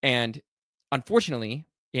 And unfortunately,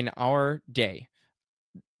 in our day,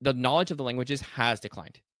 the knowledge of the languages has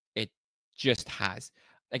declined. It just has.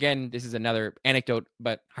 Again, this is another anecdote,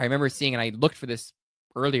 but I remember seeing, and I looked for this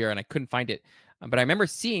earlier and I couldn't find it, but I remember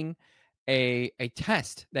seeing a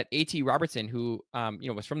test that A.T. Robertson, who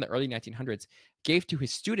was from the early 1900s, gave to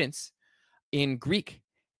his students in Greek,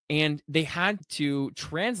 and they had to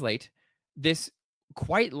translate this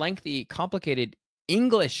quite lengthy, complicated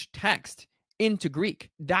English text into Greek.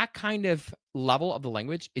 That kind of level of the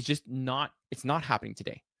language is just not, it's not happening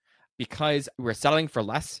today because we're settling for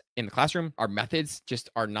less in the classroom. Our methods just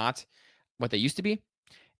are not what they used to be.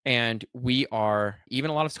 And we are, even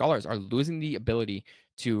a lot of scholars are losing the ability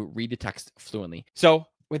to read the text fluently. So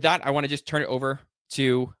with that, I want to just turn it over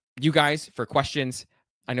to you guys for questions.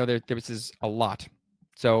 I know this is a lot.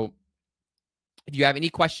 So if you have any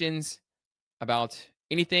questions about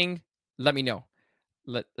anything, let me know.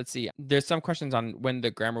 Let's see. There's some questions on when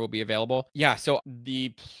the grammar will be available. Yeah, so the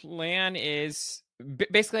plan is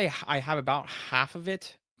basically I have about half of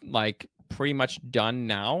it like pretty much done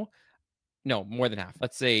now. No, more than half.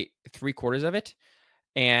 Let's say 3/4 of it.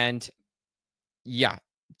 And yeah,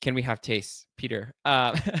 can we have tastes, Peter?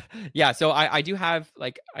 Yeah, so I do have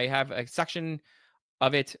I have a section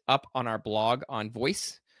of it up on our blog on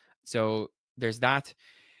Voice. So there's that.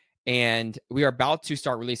 And we are about to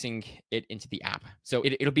start releasing it into the app. So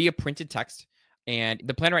it'll be a printed text. And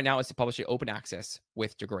the plan right now is to publish it open access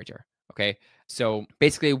with De Gruyter. Okay. So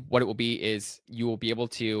basically what it will be is you will be able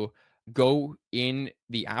to go in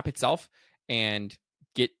the app itself and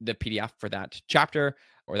get the PDF for that chapter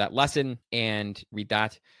or that lesson and read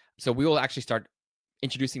that. So we will actually start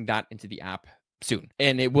introducing that into the app soon.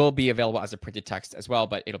 And it will be available as a printed text as well,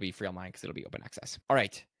 but it'll be free online because it'll be open access. All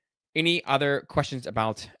right. Any other questions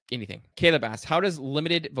about anything? Caleb asks, how does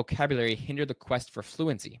limited vocabulary hinder the quest for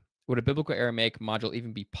fluency? Would a biblical Aramaic module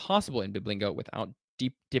even be possible in Biblingo without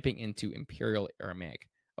dipping into Imperial Aramaic?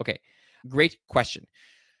 Okay, great question.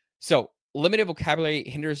 So limited vocabulary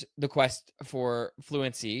hinders the quest for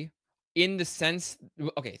fluency in the sense,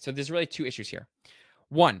 okay, so there's really two issues here.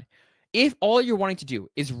 One, if all you're wanting to do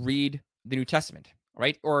is read the New Testament,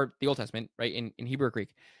 right, or the Old Testament, right, in Hebrew or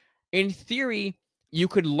Greek, in theory, you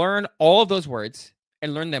could learn all of those words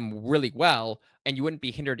and learn them really well, and you wouldn't be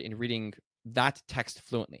hindered in reading that text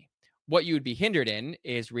fluently. What you would be hindered in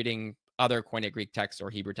is reading other Koine Greek texts or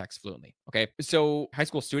Hebrew texts fluently. Okay, so high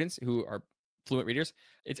school students who are fluent readers,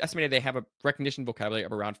 it's estimated they have a recognition vocabulary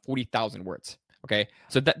of around 40,000 words. Okay,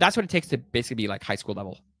 so that's what it takes to basically be like high school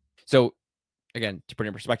level. So again, to put it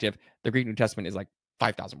in perspective, the Greek New Testament is like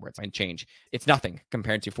 5,000 words and change. It's nothing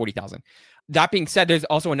compared to 40,000. That being said, there's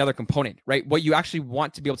also another component, right? What you actually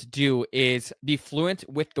want to be able to do is be fluent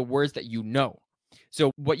with the words that you know.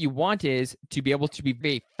 So what you want is to be able to be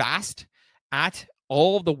very fast at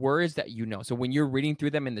all of the words that you know. So when you're reading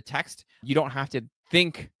through them in the text, you don't have to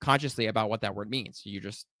think consciously about what that word means. You're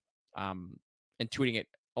just intuiting it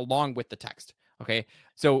along with the text. Okay.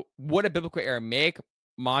 So would a biblical Aramaic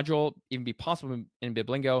module even be possible in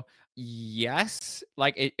Biblingo? Yes.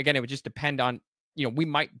 Again, it would just depend on, we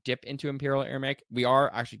might dip into Imperial Aramaic. We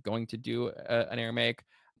are actually going to do an Aramaic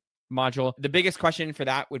module. The biggest question for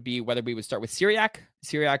that would be whether we would start with Syriac.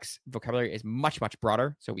 Syriac's vocabulary is much, much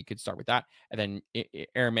broader, so we could start with that. And then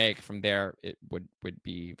Aramaic from there, it would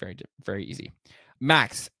be very, very easy.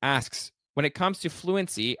 Max asks, when it comes to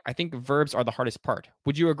fluency, I think verbs are the hardest part.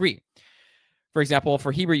 Would you agree? For example,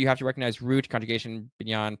 for Hebrew, you have to recognize root, conjugation,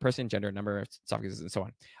 binyan, person, gender, number, suffixes, and so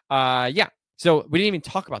on. Yeah. So we didn't even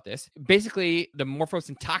talk about this. Basically, the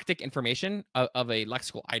morphosyntactic information of a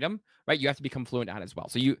lexical item, right? You have to become fluent at as well.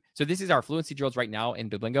 So this is our fluency drills right now in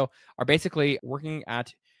Biblingo, are basically working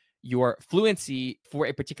at your fluency for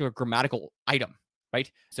a particular grammatical item,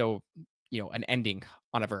 right? So, an ending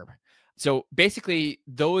on a verb. So basically,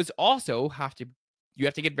 those also you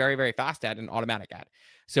have to get very, very fast at and automatic at.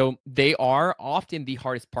 So they are often the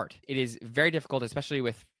hardest part. It is very difficult, especially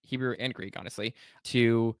with Hebrew and Greek, honestly,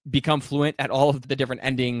 to become fluent at all of the different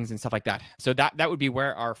endings and stuff like that. So that would be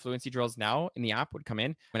where our fluency drills now in the app would come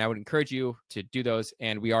in. And I would encourage you to do those.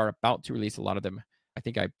 And we are about to release a lot of them. I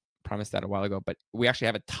think I promised that a while ago, but we actually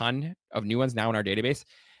have a ton of new ones now in our database,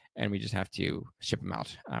 and we just have to ship them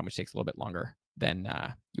out, which takes a little bit longer than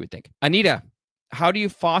you would think. Anita, how do you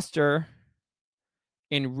foster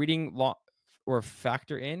in reading long or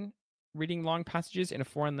factor in reading long passages in a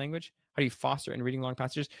foreign language? How do you foster in reading long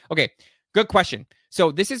passages? Okay, good question.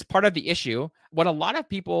 So this is part of the issue. What a lot of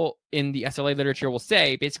people in the SLA literature will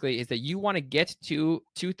say basically is that you want to get to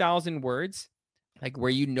 2,000 words, like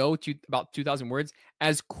where about 2,000 words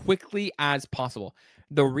as quickly as possible.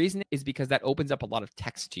 The reason is because that opens up a lot of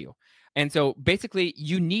text to you. And so basically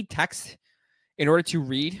you need text in order to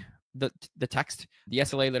read the text. The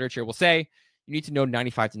SLA literature will say you need to know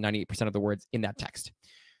 95 to 98% of the words in that text.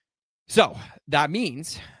 So that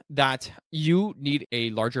means that you need a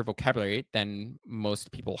larger vocabulary than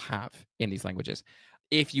most people have in these languages.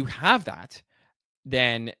 If you have that,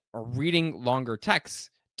 then reading longer texts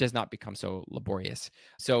does not become so laborious.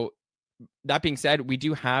 So that being said, we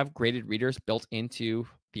do have graded readers built into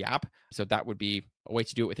the app. So that would be a way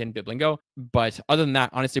to do it within Biblingo. But other than that,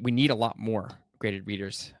 honestly, we need a lot more graded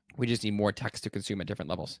readers. We just need more text to consume at different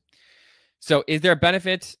levels. So is there a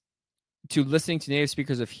benefit to listening to native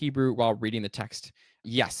speakers of Hebrew while reading the text?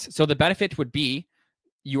 Yes. So the benefit would be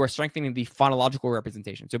you are strengthening the phonological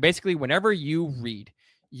representation. So basically, whenever you read,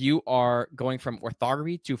 you are going from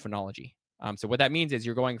orthography to phonology. So what that means is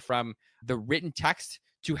you're going from the written text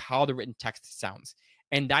to how the written text sounds.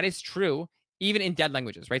 And that is true even in dead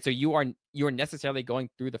languages, right? So you are necessarily going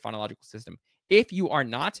through the phonological system. If you are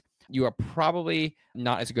not, you are probably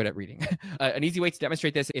not as good at reading. An easy way to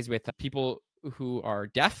demonstrate this is with people who are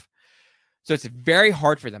deaf. So it's very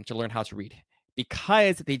hard for them to learn how to read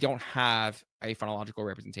because they don't have a phonological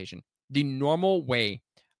representation. The normal way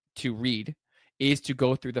to read is to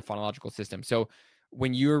go through the phonological system. So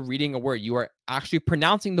when you're reading a word, you are actually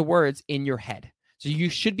pronouncing the words in your head. So you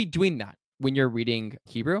should be doing that when you're reading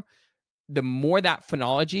Hebrew. The more that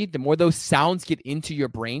phonology, the more those sounds get into your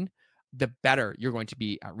brain, the better you're going to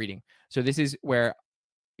be at reading. So this is where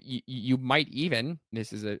you might even,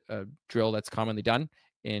 this is a drill that's commonly done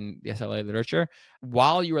in the SLA literature,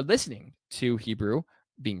 while you are listening to Hebrew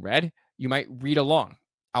being read, you might read along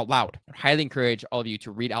out loud. I highly encourage all of you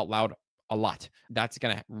to read out loud a lot. That's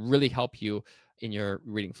going to really help you in your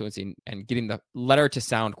reading fluency and getting the letter to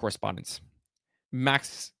sound correspondence.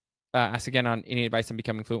 Max asks again on any advice on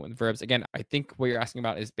becoming fluent with verbs. Again, I think what you're asking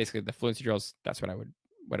about is basically the fluency drills. That's what I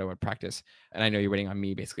would practice. And I know you're waiting on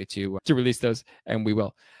me basically to release those, and we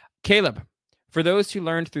will. Caleb, for those who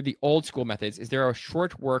learned through the old school methods, is there a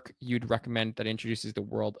short work you'd recommend that introduces the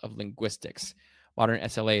world of linguistics? Modern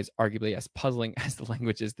SLA is arguably as puzzling as the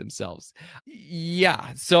languages themselves.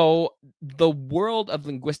 Yeah, so the world of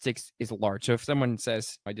linguistics is large. So if someone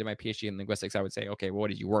says, I did my PhD in linguistics, I would say, okay, well, what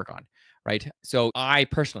did you work on, right? So I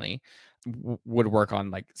personally would work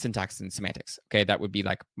on like syntax and semantics. Okay, that would be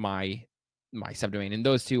like my subdomain. And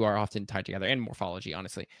those two are often tied together, and morphology,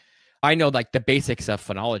 honestly. I know like the basics of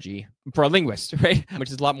phonology for a linguist, right? Which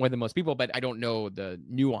is a lot more than most people, but I don't know the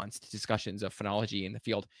nuanced discussions of phonology in the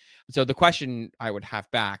field. So the question I would have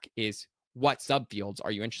back is, what subfields are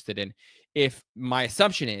you interested in? If my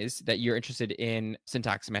assumption is that you're interested in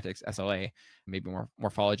syntax, semantics, SLA, maybe more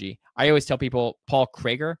morphology, I always tell people Paul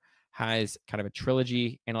Krager has kind of a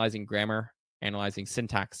trilogy analyzing grammar, analyzing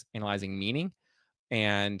syntax, analyzing meaning.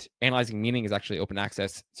 And analyzing meaning is actually open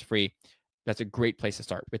access. It's free. That's a great place to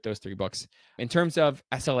start with those 3 books. In terms of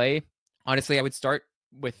SLA, honestly, I would start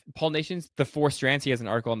with Paul Nation's The 4 Strands. He has an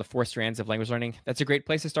article on the 4 strands of language learning. That's a great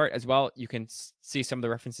place to start as well. You can see some of the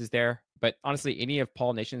references there. But honestly, any of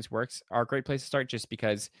Paul Nation's works are a great place to start just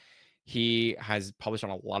because he has published on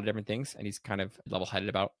a lot of different things and he's kind of level-headed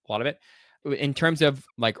about a lot of it. In terms of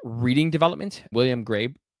like reading development, William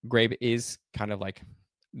Grabe is kind of like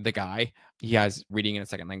the guy. He has Reading in a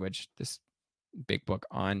Second Language, this big book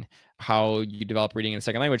on how you develop reading in a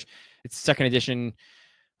second language. Its second edition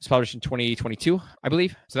was published in 2022, I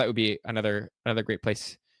believe. So that would be another great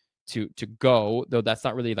place to go, though that's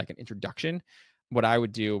not really like an introduction. What I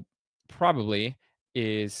would do probably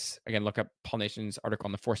is, again, look up Paul Nation's article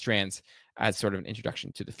on the 4 strands as sort of an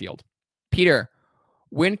introduction to the field. Peter,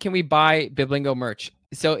 when can we buy Biblingo merch?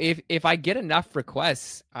 So if I get enough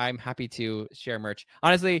requests, I'm happy to share merch.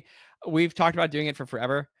 Honestly, we've talked about doing it for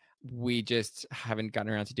forever. We just haven't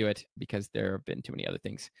gotten around to do it because there have been too many other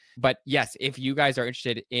things. But yes, if you guys are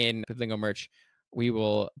interested in Biblingo merch, we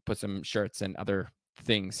will put some shirts and other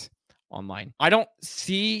things online. I don't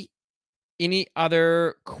see any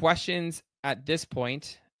other questions at this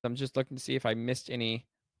point. I'm just looking to see if I missed any.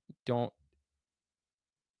 Don't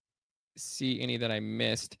see any that I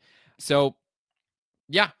missed. So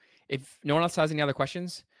yeah, if no one else has any other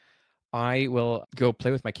questions, I will go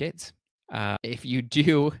play with my kids. If you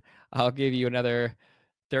do, I'll give you another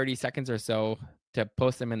 30 seconds or so to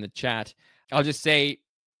post them in the chat. I'll just say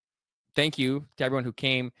thank you to everyone who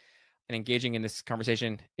came and engaging in this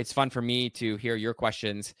conversation. It's fun for me to hear your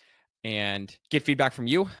questions and get feedback from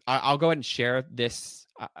you. I'll go ahead and share this.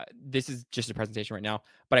 This is just a presentation right now,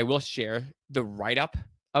 but I will share the write-up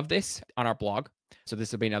of this on our blog. So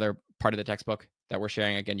this will be another part of the textbook that we're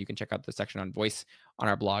sharing. Again, you can check out the section on voice on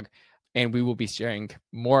our blog, and we will be sharing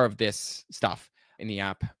more of this stuff in the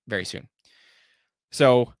app very soon.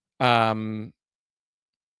 So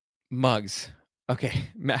mugs. Okay,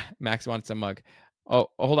 Max wants a mug. Oh,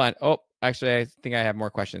 hold on. Oh, actually, I think I have more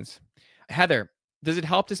questions. Heather, does it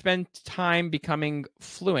help to spend time becoming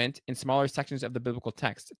fluent in smaller sections of the biblical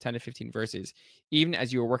text, 10 to 15 verses, even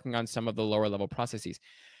as you are working on some of the lower level processes?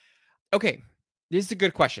 Okay, this is a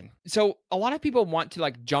good question. So a lot of people want to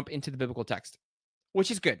like jump into the biblical text,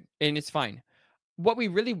 which is good and it's fine. What we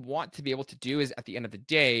really want to be able to do is at the end of the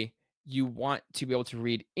day, you want to be able to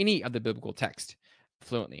read any of the biblical text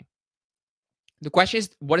fluently. The question is,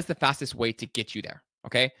 what is the fastest way to get you there?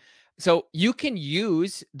 Okay. So you can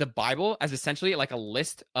use the Bible as essentially like a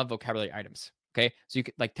list of vocabulary items. Okay. So you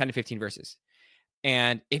could like 10 to 15 verses.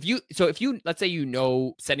 And if you, let's say you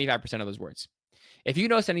know 75% of those words, if you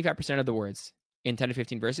know 75% of the words in 10 to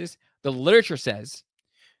 15 verses, the literature says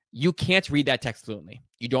you can't read that text fluently.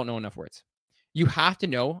 You don't know enough words. You have to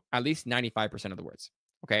know at least 95% of the words.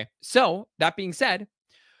 Okay. So that being said,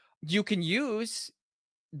 you can use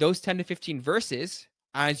those 10 to 15 verses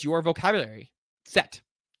as your vocabulary set.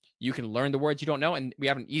 You can learn the words you don't know. And we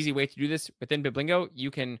have an easy way to do this within Biblingo.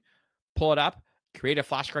 You can pull it up, create a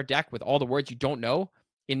flashcard deck with all the words you don't know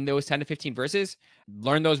in those 10 to 15 verses,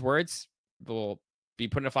 learn those words. They'll be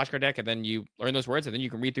put in a flashcard deck, and then you learn those words, and then you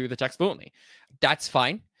can read through the text fluently. That's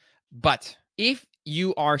fine. But if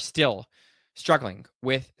you are still struggling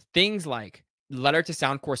with things like letter to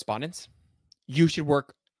sound correspondence, you should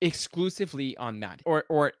work exclusively on that,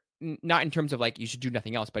 or not in terms of like you should do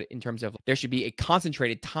nothing else, but in terms of there should be a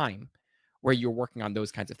concentrated time where you're working on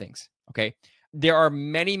those kinds of things. Okay. There are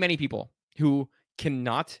many, many people who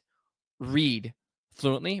cannot read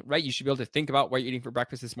fluently, right? You should be able to think about what you're eating for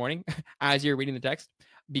breakfast this morning as you're reading the text,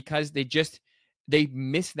 because they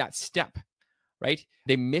missed that step, right?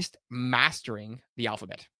 They missed mastering the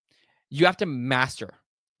alphabet. You have to master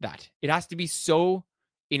that. It has to be so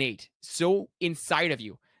innate, so inside of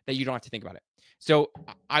you that you don't have to think about it. So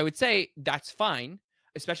I would say that's fine,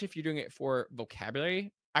 especially if you're doing it for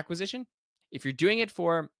vocabulary acquisition. If you're doing it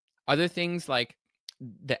for other things like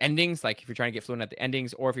the endings, like if you're trying to get fluent at the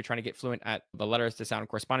endings, or if you're trying to get fluent at the letters to sound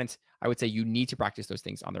correspondence, I would say you need to practice those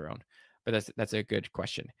things on their own. But that's a good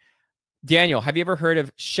question. Daniel, have you ever heard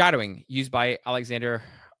of shadowing used by Alexander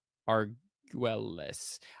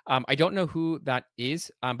Arguelles? I don't know who that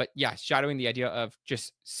is, but yeah, shadowing, the idea of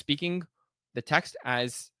just speaking the text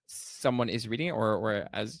as someone is reading it, or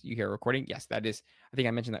as you hear a recording. Yes, that is, I think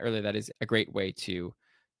I mentioned that earlier, that is a great way to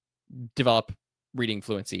develop reading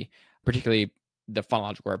fluency, particularly the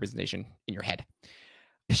phonological representation in your head.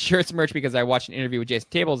 Shirts merch, because I watched an interview with Jason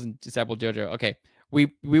Tables and Disciple Jojo. Okay,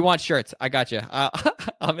 we want shirts. I got you.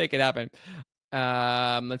 I'll make it happen.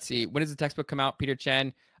 Let's see. When does the textbook come out, Peter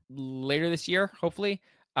Chen? Later this year, hopefully.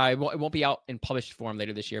 It won't be out in published form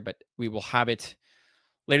later this year, but we will have it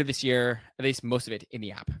later this year, at least most of it in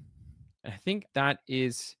the app. And I think that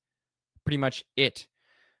is pretty much it.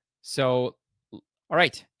 So, all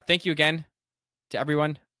right. Thank you again to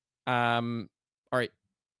everyone. All right.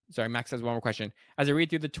 Sorry, Max has one more question. As I read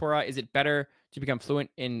through the Torah, is it better to become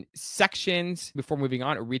fluent in sections before moving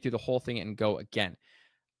on, or read through the whole thing and go again?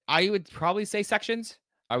 I would probably say sections.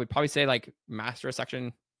 I would probably say like master a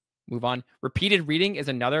section, move on. Repeated reading is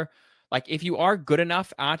another. Like if you are good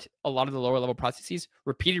enough at a lot of the lower level processes,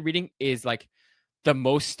 repeated reading is like the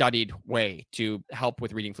most studied way to help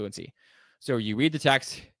with reading fluency. So you read the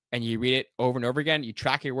text and you read it over and over again. You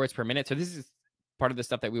track your words per minute. So this is part of the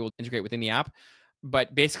stuff that we will integrate within the app.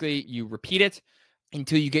 But basically you repeat it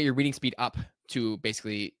until you get your reading speed up to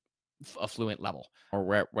basically a fluent level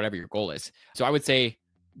or whatever your goal is. So I would say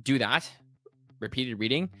do that. Repeated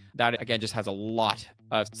reading, that again just has a lot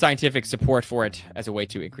of scientific support for it as a way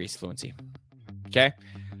to increase fluency. Okay,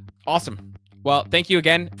 awesome. Well, thank you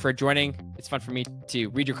again for joining. It's fun for me to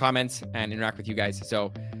read your comments and interact with you guys.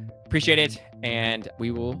 So appreciate it. And we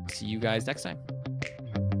will see you guys next time.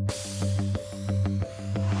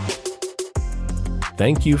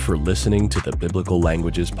 Thank you for listening to the Biblical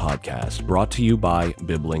Languages Podcast, brought to you by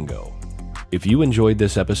Biblingo. If you enjoyed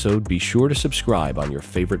this episode, be sure to subscribe on your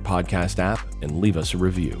favorite podcast app and leave us a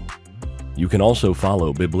review. You can also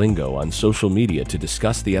follow Biblingo on social media to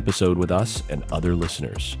discuss the episode with us and other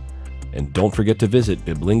listeners. And don't forget to visit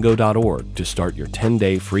biblingo.org to start your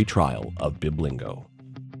 10-day free trial of Biblingo.